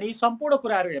देखिँदैन, यी सम्पूर्ण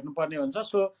कुराहरू हेर्नुपर्ने हुन्छ।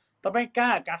 सो तपाईँ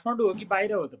कहाँ काठमाडौँ हो कि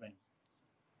बाहिर हो तपाईँ?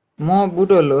 म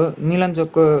बुटोल हो,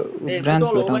 मिलनचोकको ब्रान्च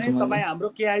बुटोल हो भने भेटाउँछु। तपाईँ हाम्रो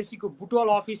KIEC को बुटोल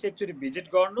अफिस एकचोटि भिजिट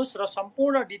गर्नुहोस् र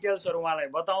सम्पूर्ण डिटेल्सहरू उहाँलाई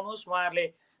बताउनुहोस्। उहाँहरूले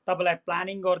तपाईँलाई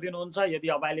प्लानिङ गरिदिनुहुन्छ यदि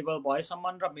अभाइलेबल भएसम्म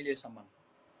र मिलेसम्म।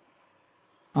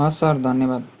 हस् सर,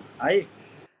 धन्यवाद है।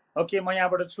 ओके म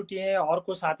यहाँबाट छुटिएँ।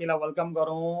 अर्को साथीलाई वेलकम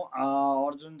गरौँ।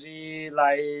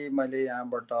 अर्जुनजीलाई मैले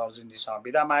यहाँबाट अर्जुनजीसँग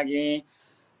बिदा मागेँ।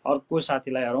 अर्को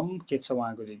साथीलाई हेरौँ के छ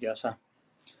उहाँको जिज्ञासा।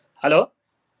 हेलो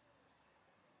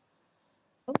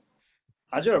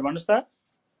हजुर भन्नुहोस् त।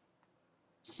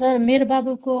 सर मेरो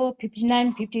बाबुको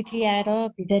 59-53 आएर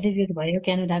भिजा रिजेक्ट भयो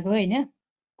क्यानाडाको होइन।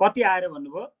 कति आएर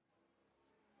भन्नुभयो?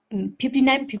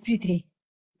 59-53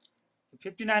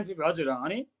 59 हजुर।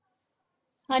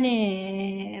 अनि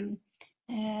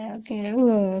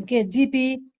के जिपी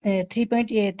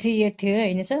 3.38 थियो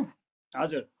होइन सर?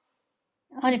 हजुर।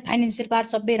 अनि फाइनेन्सियल पार्ट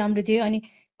सबै राम्रो थियो। अनि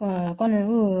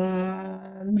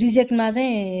रिजेक्टमा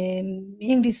चाहिँ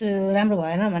इङ्ग्लिस राम्रो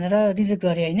भएन भनेर रिजेक्ट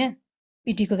गर्यो होइन,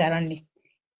 पिटीको कारणले।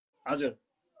 हजुर।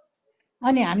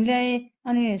 अनि हामीलाई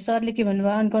अनि सरले के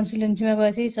भन्नुभयो, अनि कन्सल्टेन्सीमा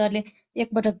गएपछि सरले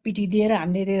एकपटक पिटी दिएर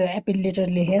हामीले त्यो एपिल लेटर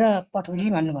लेखेर पठाउने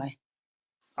भन्नुभयो।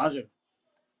 हजुर।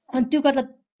 अनि त्यो गर्दा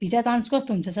भिजा चान्स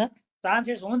कस्तो हुन्छ सर?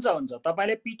 चान्सेस हुन्छ।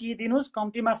 तपाईँले पिटी दिनुहोस्,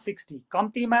 कम्तीमा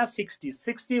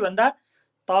 60 भन्दा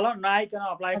तल नआइकन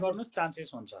अप्लाई गर्नुहोस्,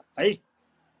 चान्सेस हुन्छ है।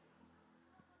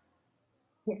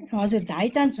 हजुर हाई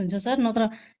चान्स हुन्छ सर, नत्र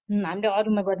हामीले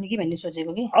अरूमा गर्ने कि भन्ने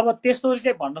सोचेको कि। अब त्यस्तो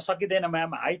चाहिँ भन्न सकिँदैन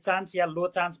म्याम, हाई चान्स या लो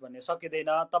चान्स भन्ने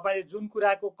सकिँदैन। तपाईँले जुन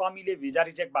कुराको कमीले भिजा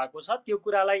रिजेक्ट भएको छ त्यो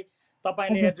कुरालाई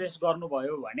तपाईँले एड्रेस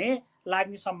गर्नुभयो भने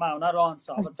लाग्ने सम्भावना रहन्छ।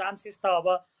 अब चान्सेस त अब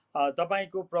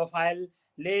तपाईँको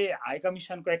प्रोफाइलले हाई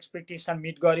कमिसनको एक्सपेक्टेसन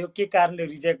मिट गर्यो, के कारणले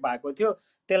रिजेक्ट भएको थियो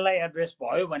त्यसलाई एड्रेस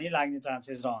भयो भने लाग्ने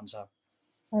चान्सेस रहन्छ।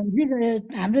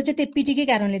 हाम्रो चाहिँ त्यो पिटीकै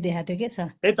कारणले देखाएको थियो के सर।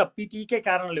 त्यही त पिटीकै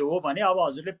कारणले हो भने अब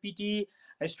हजुरले पिटी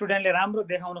स्टुडेन्टले राम्रो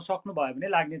देखाउन सक्नुभयो भने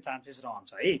लाग्ने चान्सेस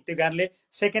रहन्छ है। त्यो कारणले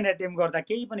सेकेन्ड एटेम्प गर्दा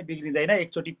केही पनि बिग्रिँदैन,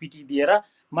 एकचोटि पिटी दिएर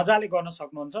मजाले गर्न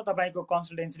सक्नुहुन्छ। तपाईँको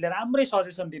कन्सल्टेन्सीले राम्रै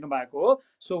सजेसन दिनुभएको हो,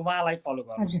 सो उहाँलाई फलो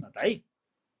गर्नुहोस् न त है।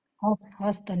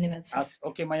 हस् धन्यवाद सर। हस्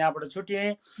ओके, म यहाँबाट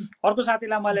छुटेँ। अर्को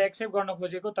साथीलाई मैले एक्सेप्ट गर्न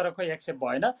खोजेको तर खोइ एक्सेप्ट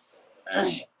भएन।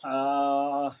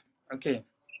 ओके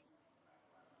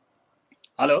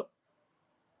हेलो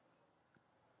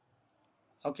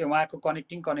ओके, उहाँको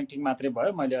कनेक्टिङ मात्रै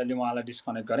भयो, मैले अहिले उहाँलाई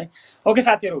डिस्कनेक्ट गरेँ। ओके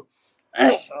साथीहरू,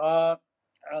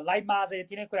 लाइभमा आज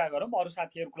यति नै कुरा गरौँ। अरू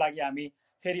साथीहरूको लागि हामी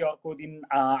फेरि अर्को दिन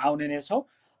आउने नै छौँ।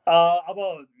 अब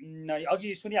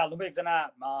अघि सुनिहाल्नुभयो एकजना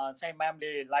चाहिँ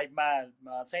म्यामले लाइभमा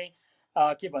चाहिँ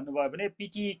के भन्नुभयो भने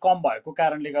पिटी कम भएको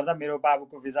कारणले गर्दा मेरो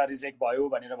बाबुको भिजा रिजेक्ट भयो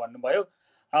भनेर भन्नुभयो।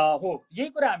 हो, यही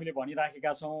कुरा हामीले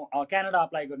भनिराखेका छौँ क्यानाडा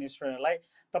अप्लाई गर्ने स्टुडेन्टलाई।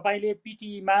 तपाईँले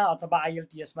पिटीमा अथवा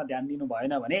आइएलटिएसमा ध्यान दिनु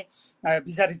भएन भने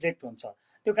भिजा रिजेक्ट हुन्छ।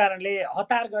 त्यो कारणले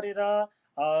हतार गरेर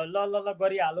ल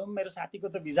गरिहालौँ, मेरो साथीको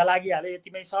त भिजा लागिहाल्यो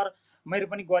यतिमै सर, मेरो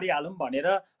पनि गरिहालौँ भनेर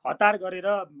हतार गरेर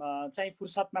चाहिँ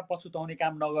फुर्सदमा पछुताउने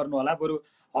काम नगर्नु होला। बरु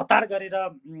हतार गरेर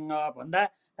भन्दा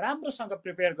राम्रोसँग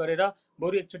प्रिपेयर गरेर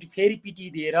बरु एकचोटि फेरि पिटी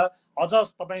दिएर अझ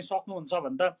तपाईँ सक्नुहुन्छ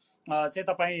भने त चाहिँ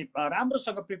तपाईँ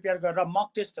राम्रोसँग प्रिपेयर गरेर मक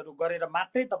टेस्टहरू गरेर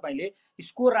मात्रै तपाईँले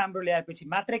स्कोर राम्रो ल्याएपछि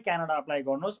मात्रै क्यानाडा अप्लाई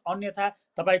गर्नुहोस्, अन्यथा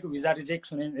तपाईँको भिजा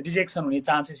रिजेक्सन हुने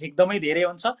चान्सेस एकदमै धेरै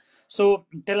हुन्छ। सो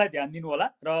त्यसलाई ध्यान दिनु होला।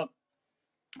 र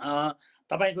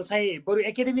तपाईँको चाहिँ बरु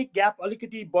एकाडेमिक ग्याप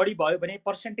अलिकति बढी भयो भने,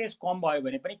 पर्सेन्टेज कम भयो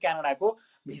भने पनि क्यानाडाको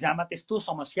भिजामा त्यस्तो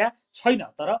समस्या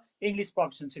छैन, तर इङ्ग्लिस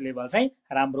प्रोफिसिएन्सी लेभल चाहिँ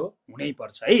राम्रो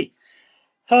हुनैपर्छ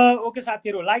है। ओके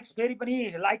साथीहरू, लाइक्स फेरि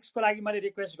पनि लाइक्सको लागि मैले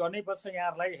रिक्वेस्ट गर्नैपर्छ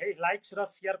यहाँहरूलाई है। लाइक्स र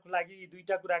सेयरको लागि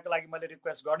दुईवटा कुराको लागि मैले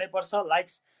रिक्वेस्ट गर्नैपर्छ।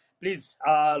 लाइक्स प्लिज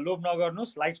लोभ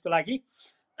नगर्नुहोस् लाइक्सको लागि।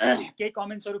 केही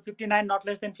कमेन्ट्सहरू 59 नट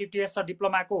लेस देन 58 छ।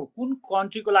 डिप्लोमाको कुन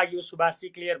कन्ट्रीको लागि हो सुभाषजी,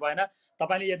 क्लियर भएन।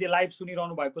 तपाईँले यदि लाइभ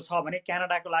सुनिरहनु भएको छ भने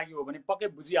क्यानाडाको लागि हो भने पक्कै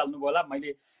बुझिहाल्नुभयो होला,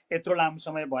 मैले यत्रो लामो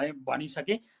समय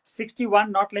भनिसकेँ।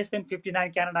 61 नट लेस देन 59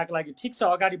 क्यानाडाको लागि ठिक छ।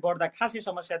 अगाडि बढ्दा खासै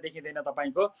समस्या देखिँदैन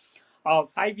तपाईँको।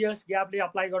 5 इयर्स ग्यापले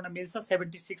अप्लाई गर्न मिल्छ।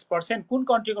 76%। कुन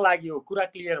कन्ट्रीको लागि हो कुरा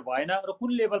क्लियर भएन र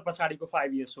कुन लेभल पछाडिको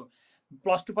 5 इयर्स हो।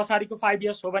 +2 पछाडिको 5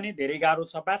 इयर्स हो भने धेरै गाह्रो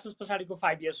छ। ब्याचलर्स पछाडिको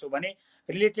 5 इयर्स हो भने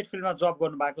रिलेटेड फिल्डमा जब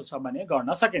गर्नुभएको छ भने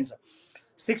गर्न सकिन्छ।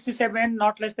 67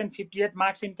 not less than 58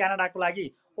 marks in क्यानाडाको लागि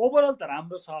ओभरअल त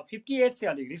राम्रो छ। 58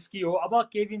 चाहिँ अलिक रिस्की हो।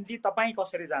 अब केविनजी तपाईँ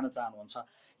कसरी जान चाहनुहुन्छ?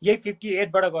 यही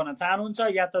 58बाट गर्न चाहनुहुन्छ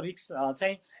या त रिस्क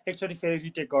चाहिँ एकचोटि फेरि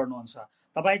रिटेक गर्नुहुन्छ?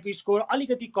 तपाईँको स्कोर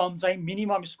अलिकति कम चाहिँ,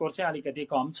 मिनिमम स्कोर चाहिँ अलिकति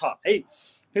कम छ है।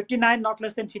 59 नट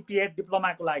लेस देन 58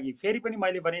 डिप्लोमाको लागि। फेरि पनि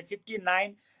मैले भने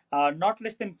 59 नट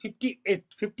लेस देन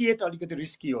 58 अलिकति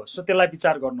रिस्की हो, सो त्यसलाई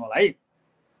विचार गर्नु होला है।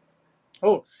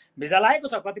 हो, भिजा लागेको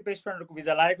छ, कतिपय स्टुडेन्टहरूको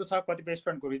भिजा लागेको छ, कतिपय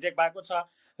स्टुडेन्टको रिजेक्ट भएको छ।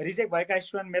 रिजेक्ट भएका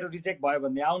स्टुडेन्ट मेरो रिजेक्ट भयो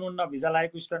भन्दै आउनुहुन्न, भिजा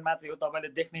लागेको स्टुडेन्ट मात्रै हो तपाईँले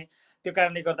देख्ने। त्यो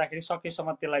कारणले गर्दाखेरि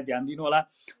सकेसम्म त्यसलाई ध्यान दिनु होला।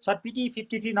 Sir PT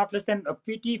 53 not less than,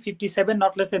 PT 57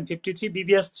 not less than 53,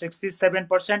 BBS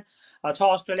 67% छ।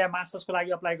 अस्ट्रेलिया मास्टर्सको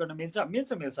लागि अप्लाई गर्न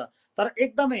मिल्छ। तर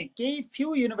एकदमै केही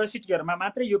फ्यु युनिभर्सिटीहरूमा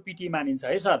मात्रै यो पिटी मानिन्छ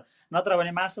है सर, नत्र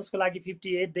भने मास्टर्सको लागि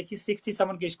 58 देखि 60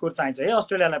 सम्मको स्कोर चाहिन्छ है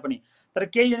अस्ट्रेलियालाई पनि। तर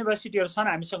केही युनिभर्सिटीहरू छन्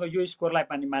हामीसँग यो स्कोरलाई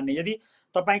पनि मान्ने। यदि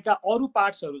तपाईँका अरू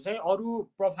पार्ट्सहरू चाहिँ, अरू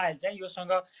प्रोफाइल चाहिँ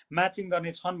योसँग म्याचिङ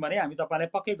गर्ने छन् भने हामी तपाईँलाई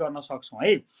पक्कै गर्न सक्छौँ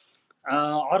है।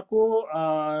 अर्को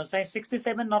चाहिँ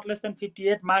 67 not less than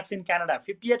 58 marks in Canada.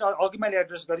 58 अघि मैले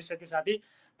एड्रेस गरिसकेँ साथी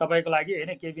तपाईँको लागि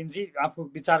होइन। केविनजी आफू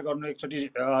विचार गर्नु, एकचोटि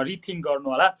रिथिङ्क गर्नु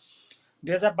होला।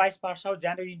 2022 पास आउट,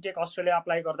 जनवरी इन्टेक। अस्ट्रेलिया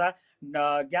अप्लाई गर्दा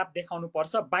ग्याप देखाउनु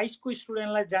पर्छ। 22 को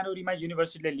स्टुडेन्टलाई जनवरीमा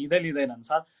युनिभर्सिटीले लिँदैनन्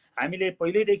सर, हामीले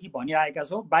पहिल्यैदेखि भनिरहेका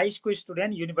छौँ। 22 को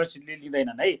स्टुडेन्ट युनिभर्सिटीले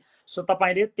लिँदैनन् है। सो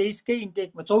तपाईँले 23 कै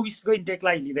इन्टेक, 24 को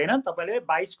इन्टेकलाई लिँदैनन्, तपाईँले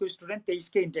 22 को स्टुडेन्ट 23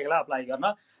 कै इन्टेकलाई अप्लाई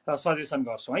गर्न सजेसन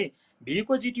गर्छौँ है।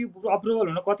 भीको जिटी अप्रुभल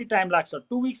हुन कति टाइम लाग्छ?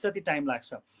 2 विक्स जति टाइम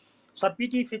लाग्छ सर।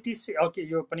 पिटी 50, ओके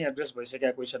यो पनि एड्रेस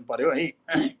भइसकेको क्वेसन पर्यो है।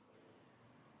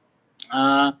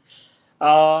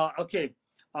 ओके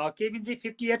केविनजी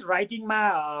 58 राइटिङमा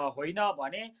होइन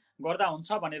भने गर्दा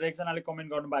हुन्छ भनेर एकजनाले कमेन्ट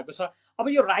गर्नुभएको छ। अब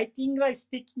यो राइटिङ र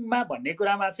स्पिकिङमा भन्ने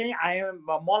कुरामा चाहिँ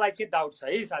मलाई चाहिँ डाउट छ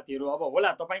है साथीहरू। अब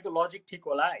होला तपाईँको लजिक ठिक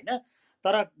होला होइन,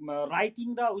 तर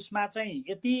राइटिङ र उसमा चाहिँ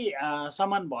यति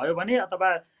समान भयो भने अथवा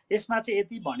यसमा चाहिँ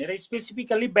यति भनेर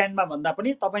स्पेसिफिकल्ली ब्यान्डमा भन्दा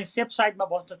पनि तपाईँ सेफ साइडमा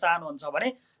बस्न चाहनुहुन्छ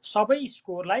भने सबै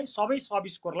स्कोरलाई, सबै सब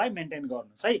स्कोरलाई मेन्टेन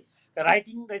गर्नुहोस् है।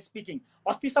 राइटिङ र स्पिकिङ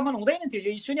अस्तिसम्म हुँदैन थियो,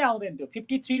 यो इस्यु नै आउँदैन थियो।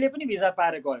 53ले पनि भिजा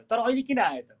पाएर गयो, तर अहिले किन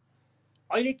आयो त?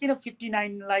 अहिले किन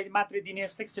 59लाई मात्रै दिने,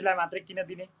 60लाई मात्रै किन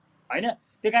दिने? होइन।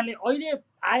 त्यो कारणले अहिले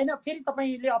आएन फेरि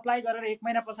तपाईँले अप्लाई गरेर 1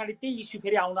 महिना पछाडि त्यही इस्यु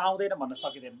फेरि आउँदैन भन्न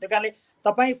सकिँदैन। त्यो कारणले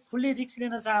तपाईँ फुल्ली रिस्क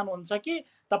लिन चाहनुहुन्छ कि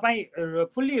तपाईँ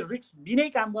फुल्ली रिस्क बिनै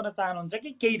काम गर्न चाहनुहुन्छ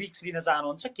कि केही रिस्क लिन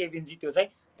चाहनुहुन्छ, केबिनजी त्यो चाहिँ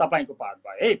तपाईँको पार्ट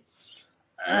भयो है।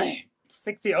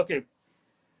 60 ओके।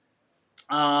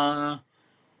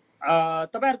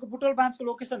 तपाईँहरूको बुटोल ब्रान्चको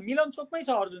लोकेसन मिलन चोकमै छ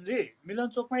अर्जुनजी, मिलन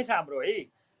चोकमै छ हाम्रो है।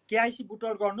 केआइसी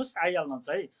बुटोल गर्नुहोस् आइहाल्नुहुन्छ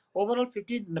है। Overall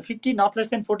 50 not less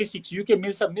than 46 UK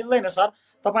मिल्छ मिल्दैन सर?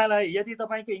 तपाईँलाई यदि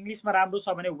तपाईँको इङ्ग्लिसमा राम्रो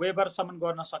छ भने वेबरसम्म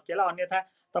गर्न सकिएला, अन्यथा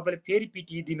तपाईँले फेरि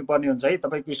पिटी दिनुपर्ने हुन्छ है,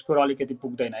 तपाईँको स्कोर अलिकति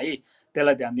पुग्दैन है,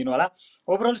 त्यसलाई ध्यान दिनु होला।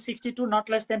 Overall 62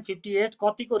 not less than 58।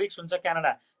 कतिको रिस्क हुन्छ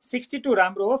क्यानाडा? 62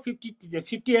 राम्रो हो,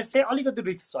 58 चाहिँ अलिकति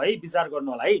रिस्क छ है, विचार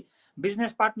गर्नु होला है।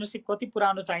 बिजनेस पार्टनरसिप कति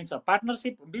पुरानो चाहिन्छ?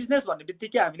 पार्टनरसिप बिजनेस भन्ने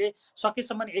बित्तिकै हामीले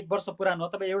सकेसम्म 1 वर्ष पुरानो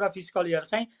अथवा एउटा फिस्कल इयर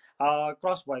चाहिँ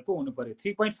क्रस भएको हुनु पर्यो।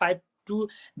 3.52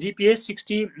 जिपिए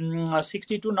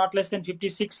 62 नट लेस देन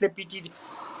 56 ले पिटी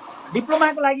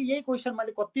डिप्लोमाको लागि यही क्वेसन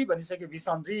मैले कति भनिसकेँ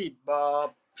विसनजी।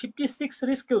 56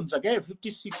 रिस्क हुन्छ क्या,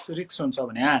 56 रिस्क हुन्छ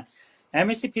भने।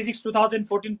 MSc physics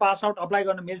 2014 pass out apply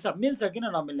गर्न मिल्छ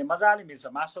किन नमिल्ने? मजाले मिल्छ।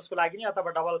 मास्टर्सको लागि नि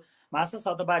अथवा डबल मास्टर्स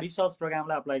अथवा रिसर्च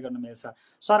प्रोग्रामलाई अप्लाई गर्न मिल्छ।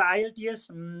 सर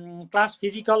आइएलटिएस क्लास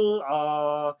फिजिकल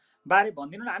बारे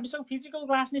भनिदिनु न। हामीसँग फिजिकल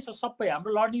क्लास नै छ सबै।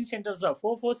 हाम्रो लर्निङ सेन्टर छ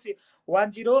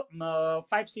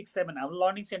 44100567, हाम्रो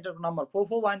लर्निङ सेन्टरको नम्बर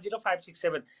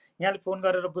 44100567। यहाँले फोन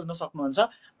गरेर बुझ्न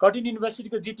सक्नुहुन्छ। कर्टिन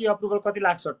युनिभर्सिटीको जिटी अप्रुभल कति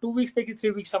लाग्छ? 2 विक्सदेखि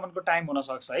 3 विक्ससम्मको टाइम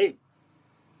हुनसक्छ है।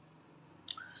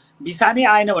 भिसा नै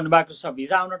आएन भन्नुभएको छ,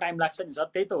 भिजा आउन टाइम लाग्छ नि सर,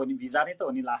 त्यही त हो नि, भिजा नै त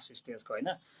हो नि लास्ट स्टेजको होइन।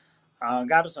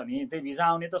 गाह्रो छ नि त्यही भिजा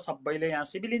आउने त सबैले। यहाँ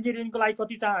सिभिल इन्जिनियरिङको लागि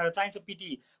कति चाहिन्छ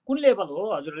पिटी? कुन लेभल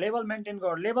हो हजुर? लेभल मेन्टेन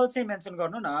गर्नु, लेभल चाहिँ मेन्सन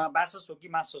गर्नु न, ब्याचलर्स हो कि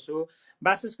मास्टर्स हो।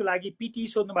 ब्याचलर्सको लागि पिटी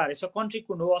सोध्नु भएको रहेछ, कन्ट्री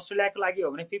कुन हो? अस्ट्रेलियाको लागि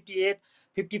हो भने 58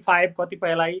 55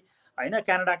 कतिपयलाई होइन,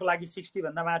 क्यानाडाको लागि 60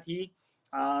 भन्दा माथि।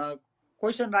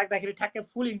 क्वेसन राख्दाखेरि ठ्याक्कै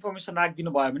फुल इन्फर्मेसन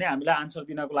राखिदिनु भयो भने हामीलाई आन्सर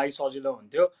दिनको लागि सजिलो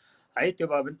हुन्थ्यो है। त्यो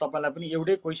भयो भने तपाईँलाई पनि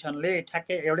एउटै क्वेसनले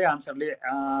ठ्याक्कै एउटै आन्सरले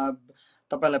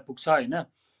तपाईँलाई पुग्छ होइन।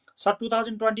 सर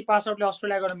 2020 पास आउटले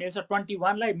अस्ट्रेलिया गर्न मिल्छ?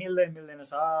 21लाई मिल्दैन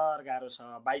सर, गाह्रो छ।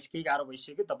 22 केही गाह्रो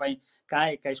भइसक्यो, तपाईँ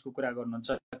कहाँ 21को कुरा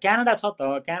गर्नुहुन्छ? क्यानाडा छ त,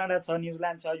 क्यानाडा छ,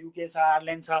 न्युजिल्यान्ड छ, युके छ,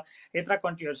 आयरल्यान्ड छ, यत्रा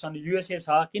कन्ट्रीहरू छन्, युएसए छ,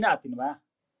 किन हातिनु भयो?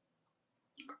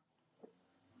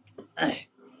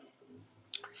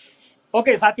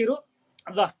 ओके साथीहरू,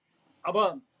 ल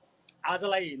अब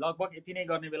आजलाई लगभग यति नै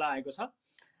गर्ने बेला आएको छ।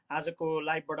 आजको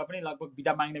लाइभबाट पनि लगभग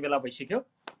बिदा माग्ने बेला भइसक्यो।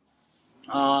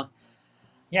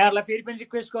 यहाँहरूलाई फेरि पनि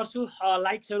रिक्वेस्ट गर्छु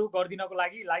लाइक्सहरू गरिदिनको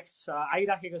लागि। लाइक्स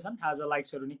आइराखेको छन्, आज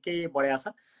लाइक्सहरू निकै बढ्या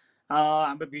छ।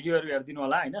 हाम्रो भिडियोहरू हेरिदिनु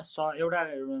होला होइन। एउटा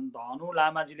धनु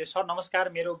लामाजीले सर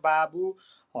नमस्कार, मेरो बाबु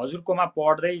हजुरकोमा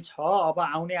पढ्दैछ, अब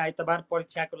आउने आइतबार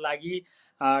परीक्षाको लागि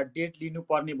डेट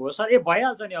लिनुपर्ने भयो सर।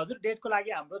 भइहाल्छ नि हजुर, डेटको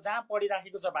लागि हाम्रो जहाँ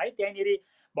पढिराखेको छ भाइ त्यहाँनिर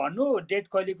भन्नु डेट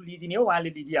कहिलेको लिइदिने हो, उहाँले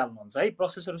लिइदिइहाल्नुहुन्छ है।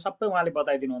 प्रोसेसहरू सबै उहाँले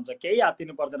बताइदिनुहुन्छ, केही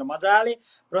हातिनु पर्दैन। मजाले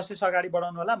प्रोसेस अगाडि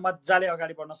बढाउनु होला, मजाले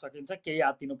अगाडि बढ्न सकिन्छ, केही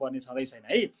हातिनु पर्ने छँदै छैन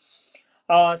है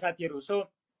साथीहरू। सो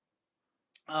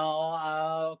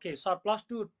ओके सर,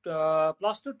 +2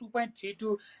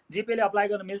 2.32 जिपेले अप्लाई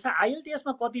गर्न मिल्छ?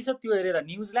 आइएलटिएसमा कति छ त्यो हेरेर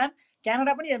न्युजिल्यान्ड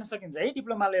क्यानाडा पनि हेर्न सकिन्छ है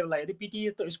डिप्लोमा लेभललाई। यदि पिटी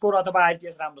स्कोर अथवा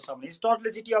आइएलटिएस राम्रो छ भने स्टर्टले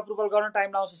जिटी अप्रुभल गर्न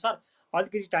टाइम लाउँछ सर,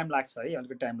 अलिकति टाइम लाग्छ है,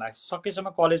 अलिकति टाइम लाग्छ। सकेसम्म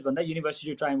कलेजभन्दा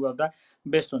युनिभर्सिटी टाइम गर्दा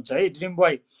बेस्ट हुन्छ है। Dream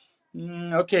boy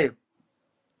okay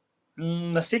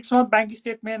 6 month bank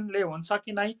स्टेटमेन्टले हुन्छ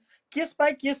कि नै? केस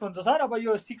बाई केस हुन्छ सर। अब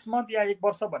यो 6 मन्थ या 1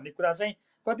 वर्ष भन्ने कुरा चाहिँ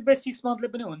कतिपय 6 मन्थले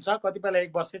पनि हुन्छ, कतिपयलाई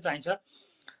 1 वर्षै चाहिन्छ।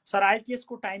 सर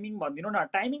आइएलटिएसको टाइमिङ भनिदिनु न।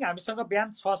 टाइमिङ हामीसँग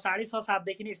बिहान 6 साढे 6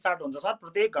 7देखि नै स्टार्ट हुन्छ सर।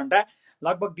 प्रत्येक घन्टा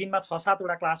लगभग दिनमा 6-7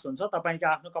 वटा क्लास हुन्छ, तपाईँको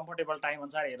आफ्नो कम्फोर्टेबल टाइम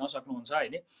अनुसार हेर्न सक्नुहुन्छ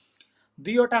होइन।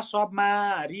 2वटा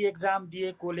सबमा रिएक्जाम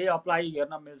दिएकोले अप्लाई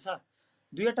हेर्न मिल्छ?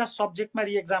 2वटा सब्जेक्टमा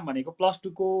रिएक्जाम भनेको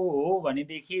 +2 को हो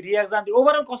भनेदेखि रिएक्जाम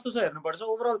ओभरअल कस्तो छ हेर्नुपर्छ।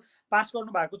 ओभरअल पास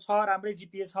गर्नु भएको छ, राम्रै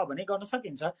जिपिए छ भने गर्न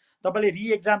सकिन्छ। तपाईँले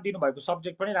रिएक्जाम दिनुभएको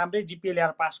सब्जेक्ट पनि राम्रै जिपिए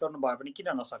ल्याएर पास गर्नुभयो भने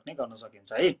किन नसक्ने, गर्न सकिन्छ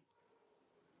है।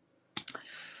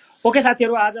 ओके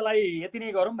साथीहरू, आजलाई यति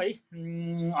नै गरौँ है।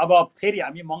 अब फेरि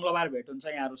हामी मङ्गलबार भेट हुन्छ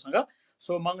यहाँहरूसँग।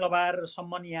 सो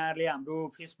मङ्गलबारसम्म यहाँहरूले हाम्रो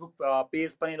फेसबुक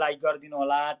पेज पनि लाइक गरिदिनु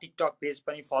होला, टिकटक पेज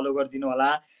पनि फलो गरिदिनु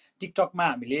होला। टिकटकमा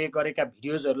हामीले गरेका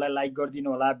भिडियोजहरूलाई लाइक गरिदिनु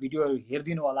होला, भिडियोहरू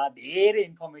हेरिदिनु होला। धेरै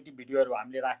इन्फर्मेटिभ भिडियोहरू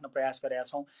हामीले राख्न प्रयास गरेका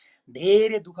छौँ।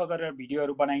 धेरै दुःख गरेर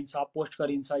भिडियोहरू बनाइन्छ, पोस्ट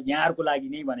गरिन्छ यहाँहरूको लागि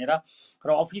नै भनेर। र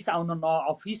अफिस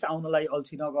आउनलाई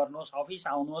अल्छी नगर्नुहोस्, अफिस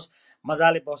आउनुहोस्,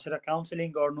 मजाले बसेर काउन्सिलिङ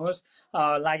गर्नुहोस्,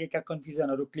 लागेका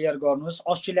कन्फ्युजनहरू क्लियर गर्नुहोस्।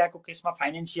 अस्ट्रेलियाको केसमा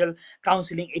फाइनेन्सियल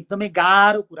काउन्सिलिङ एकदमै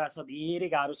गाह्रो कुरा छ, धेरै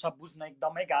गाह्रो छ, बुझ्न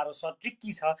एकदमै गाह्रो छ,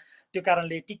 ट्रिकी छ। त्यो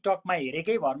कारणले टिकटकमा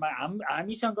हेरेकै भरमा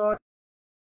हामीसँग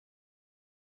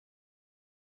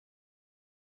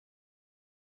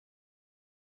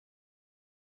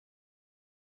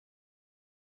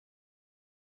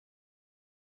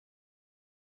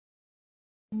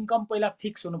इन्कम पहिला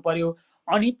फिक्स हुनु पर्यो,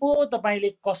 अनि पो तपाईँले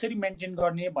कसरी मेन्टेन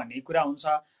गर्ने भन्ने कुरा हुन्छ।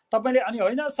 तपाईँले अनि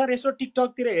होइन सर यसो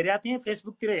टिकटकतिर हेरेको थिएँ,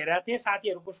 फेसबुकतिर हेरेको थिएँ,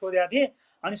 साथीहरूको सोधेको थिएँ,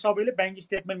 अनि सबैले ब्याङ्क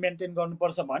स्टेटमेन्ट मेन्टेन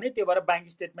गर्नुपर्छ भने त्यो भएर ब्याङ्क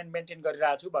स्टेटमेन्ट मेन्टेन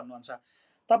गरिरहेको छु भन्नुहुन्छ।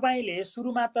 तपाईँले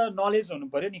सुरुमा त नलेज हुनु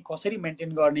पर्यो नि कसरी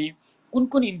मेन्टेन गर्ने, कुन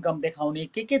कुन इन्कम देखाउने,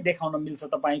 के देखाउन मिल्छ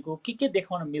तपाईँको, के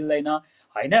देखाउन मिल्दैन,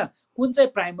 होइन कुन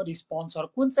चाहिँ प्राइमरी स्पोन्सर,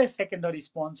 कुन चाहिँ सेकेन्डरी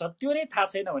स्पोन्सर, त्यो नै थाहा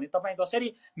छैन भने तपाईँ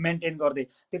कसरी मेन्टेन गर्दै।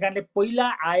 त्यो कारणले पहिला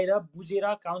आएर बुझेर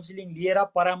काउन्सिलिङ लिएर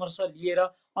परामर्श लिएर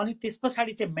अनि त्यस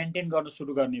पछाडि चाहिँ मेन्टेन गर्न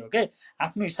सुरु गर्ने हो क्या।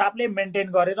 आफ्नो हिसाबले मेन्टेन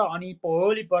गरेर अनि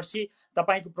भोलि पर्सि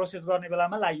तपाईँको प्रोसेस गर्ने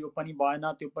बेलामा ला यो पनि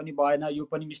भएन, त्यो पनि भएन, यो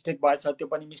पनि मिस्टेक भएछ, त्यो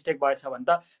पनि मिस्टेक भएछ भने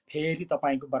त फेरि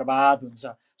तपाईँको बर्बाद हुन्छ।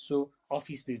 सो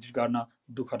अफिस भिजिट गर्न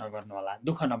दुःख नगर्नु होला,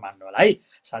 दुःख नमान्नु होला है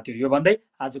साथीहरू। यो भन्दै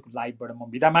आजको लाइभबाट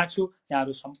म बिदा माग्छु।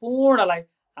 यहाँहरू सम्पूर्णलाई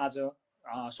आज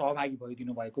सहभागी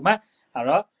भइदिनु भएकोमा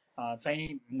र चाहिँ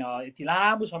यति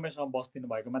लामो समयसम्म बसिदिनु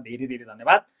भएकोमा धेरै धेरै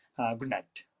धन्यवाद। Good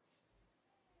night.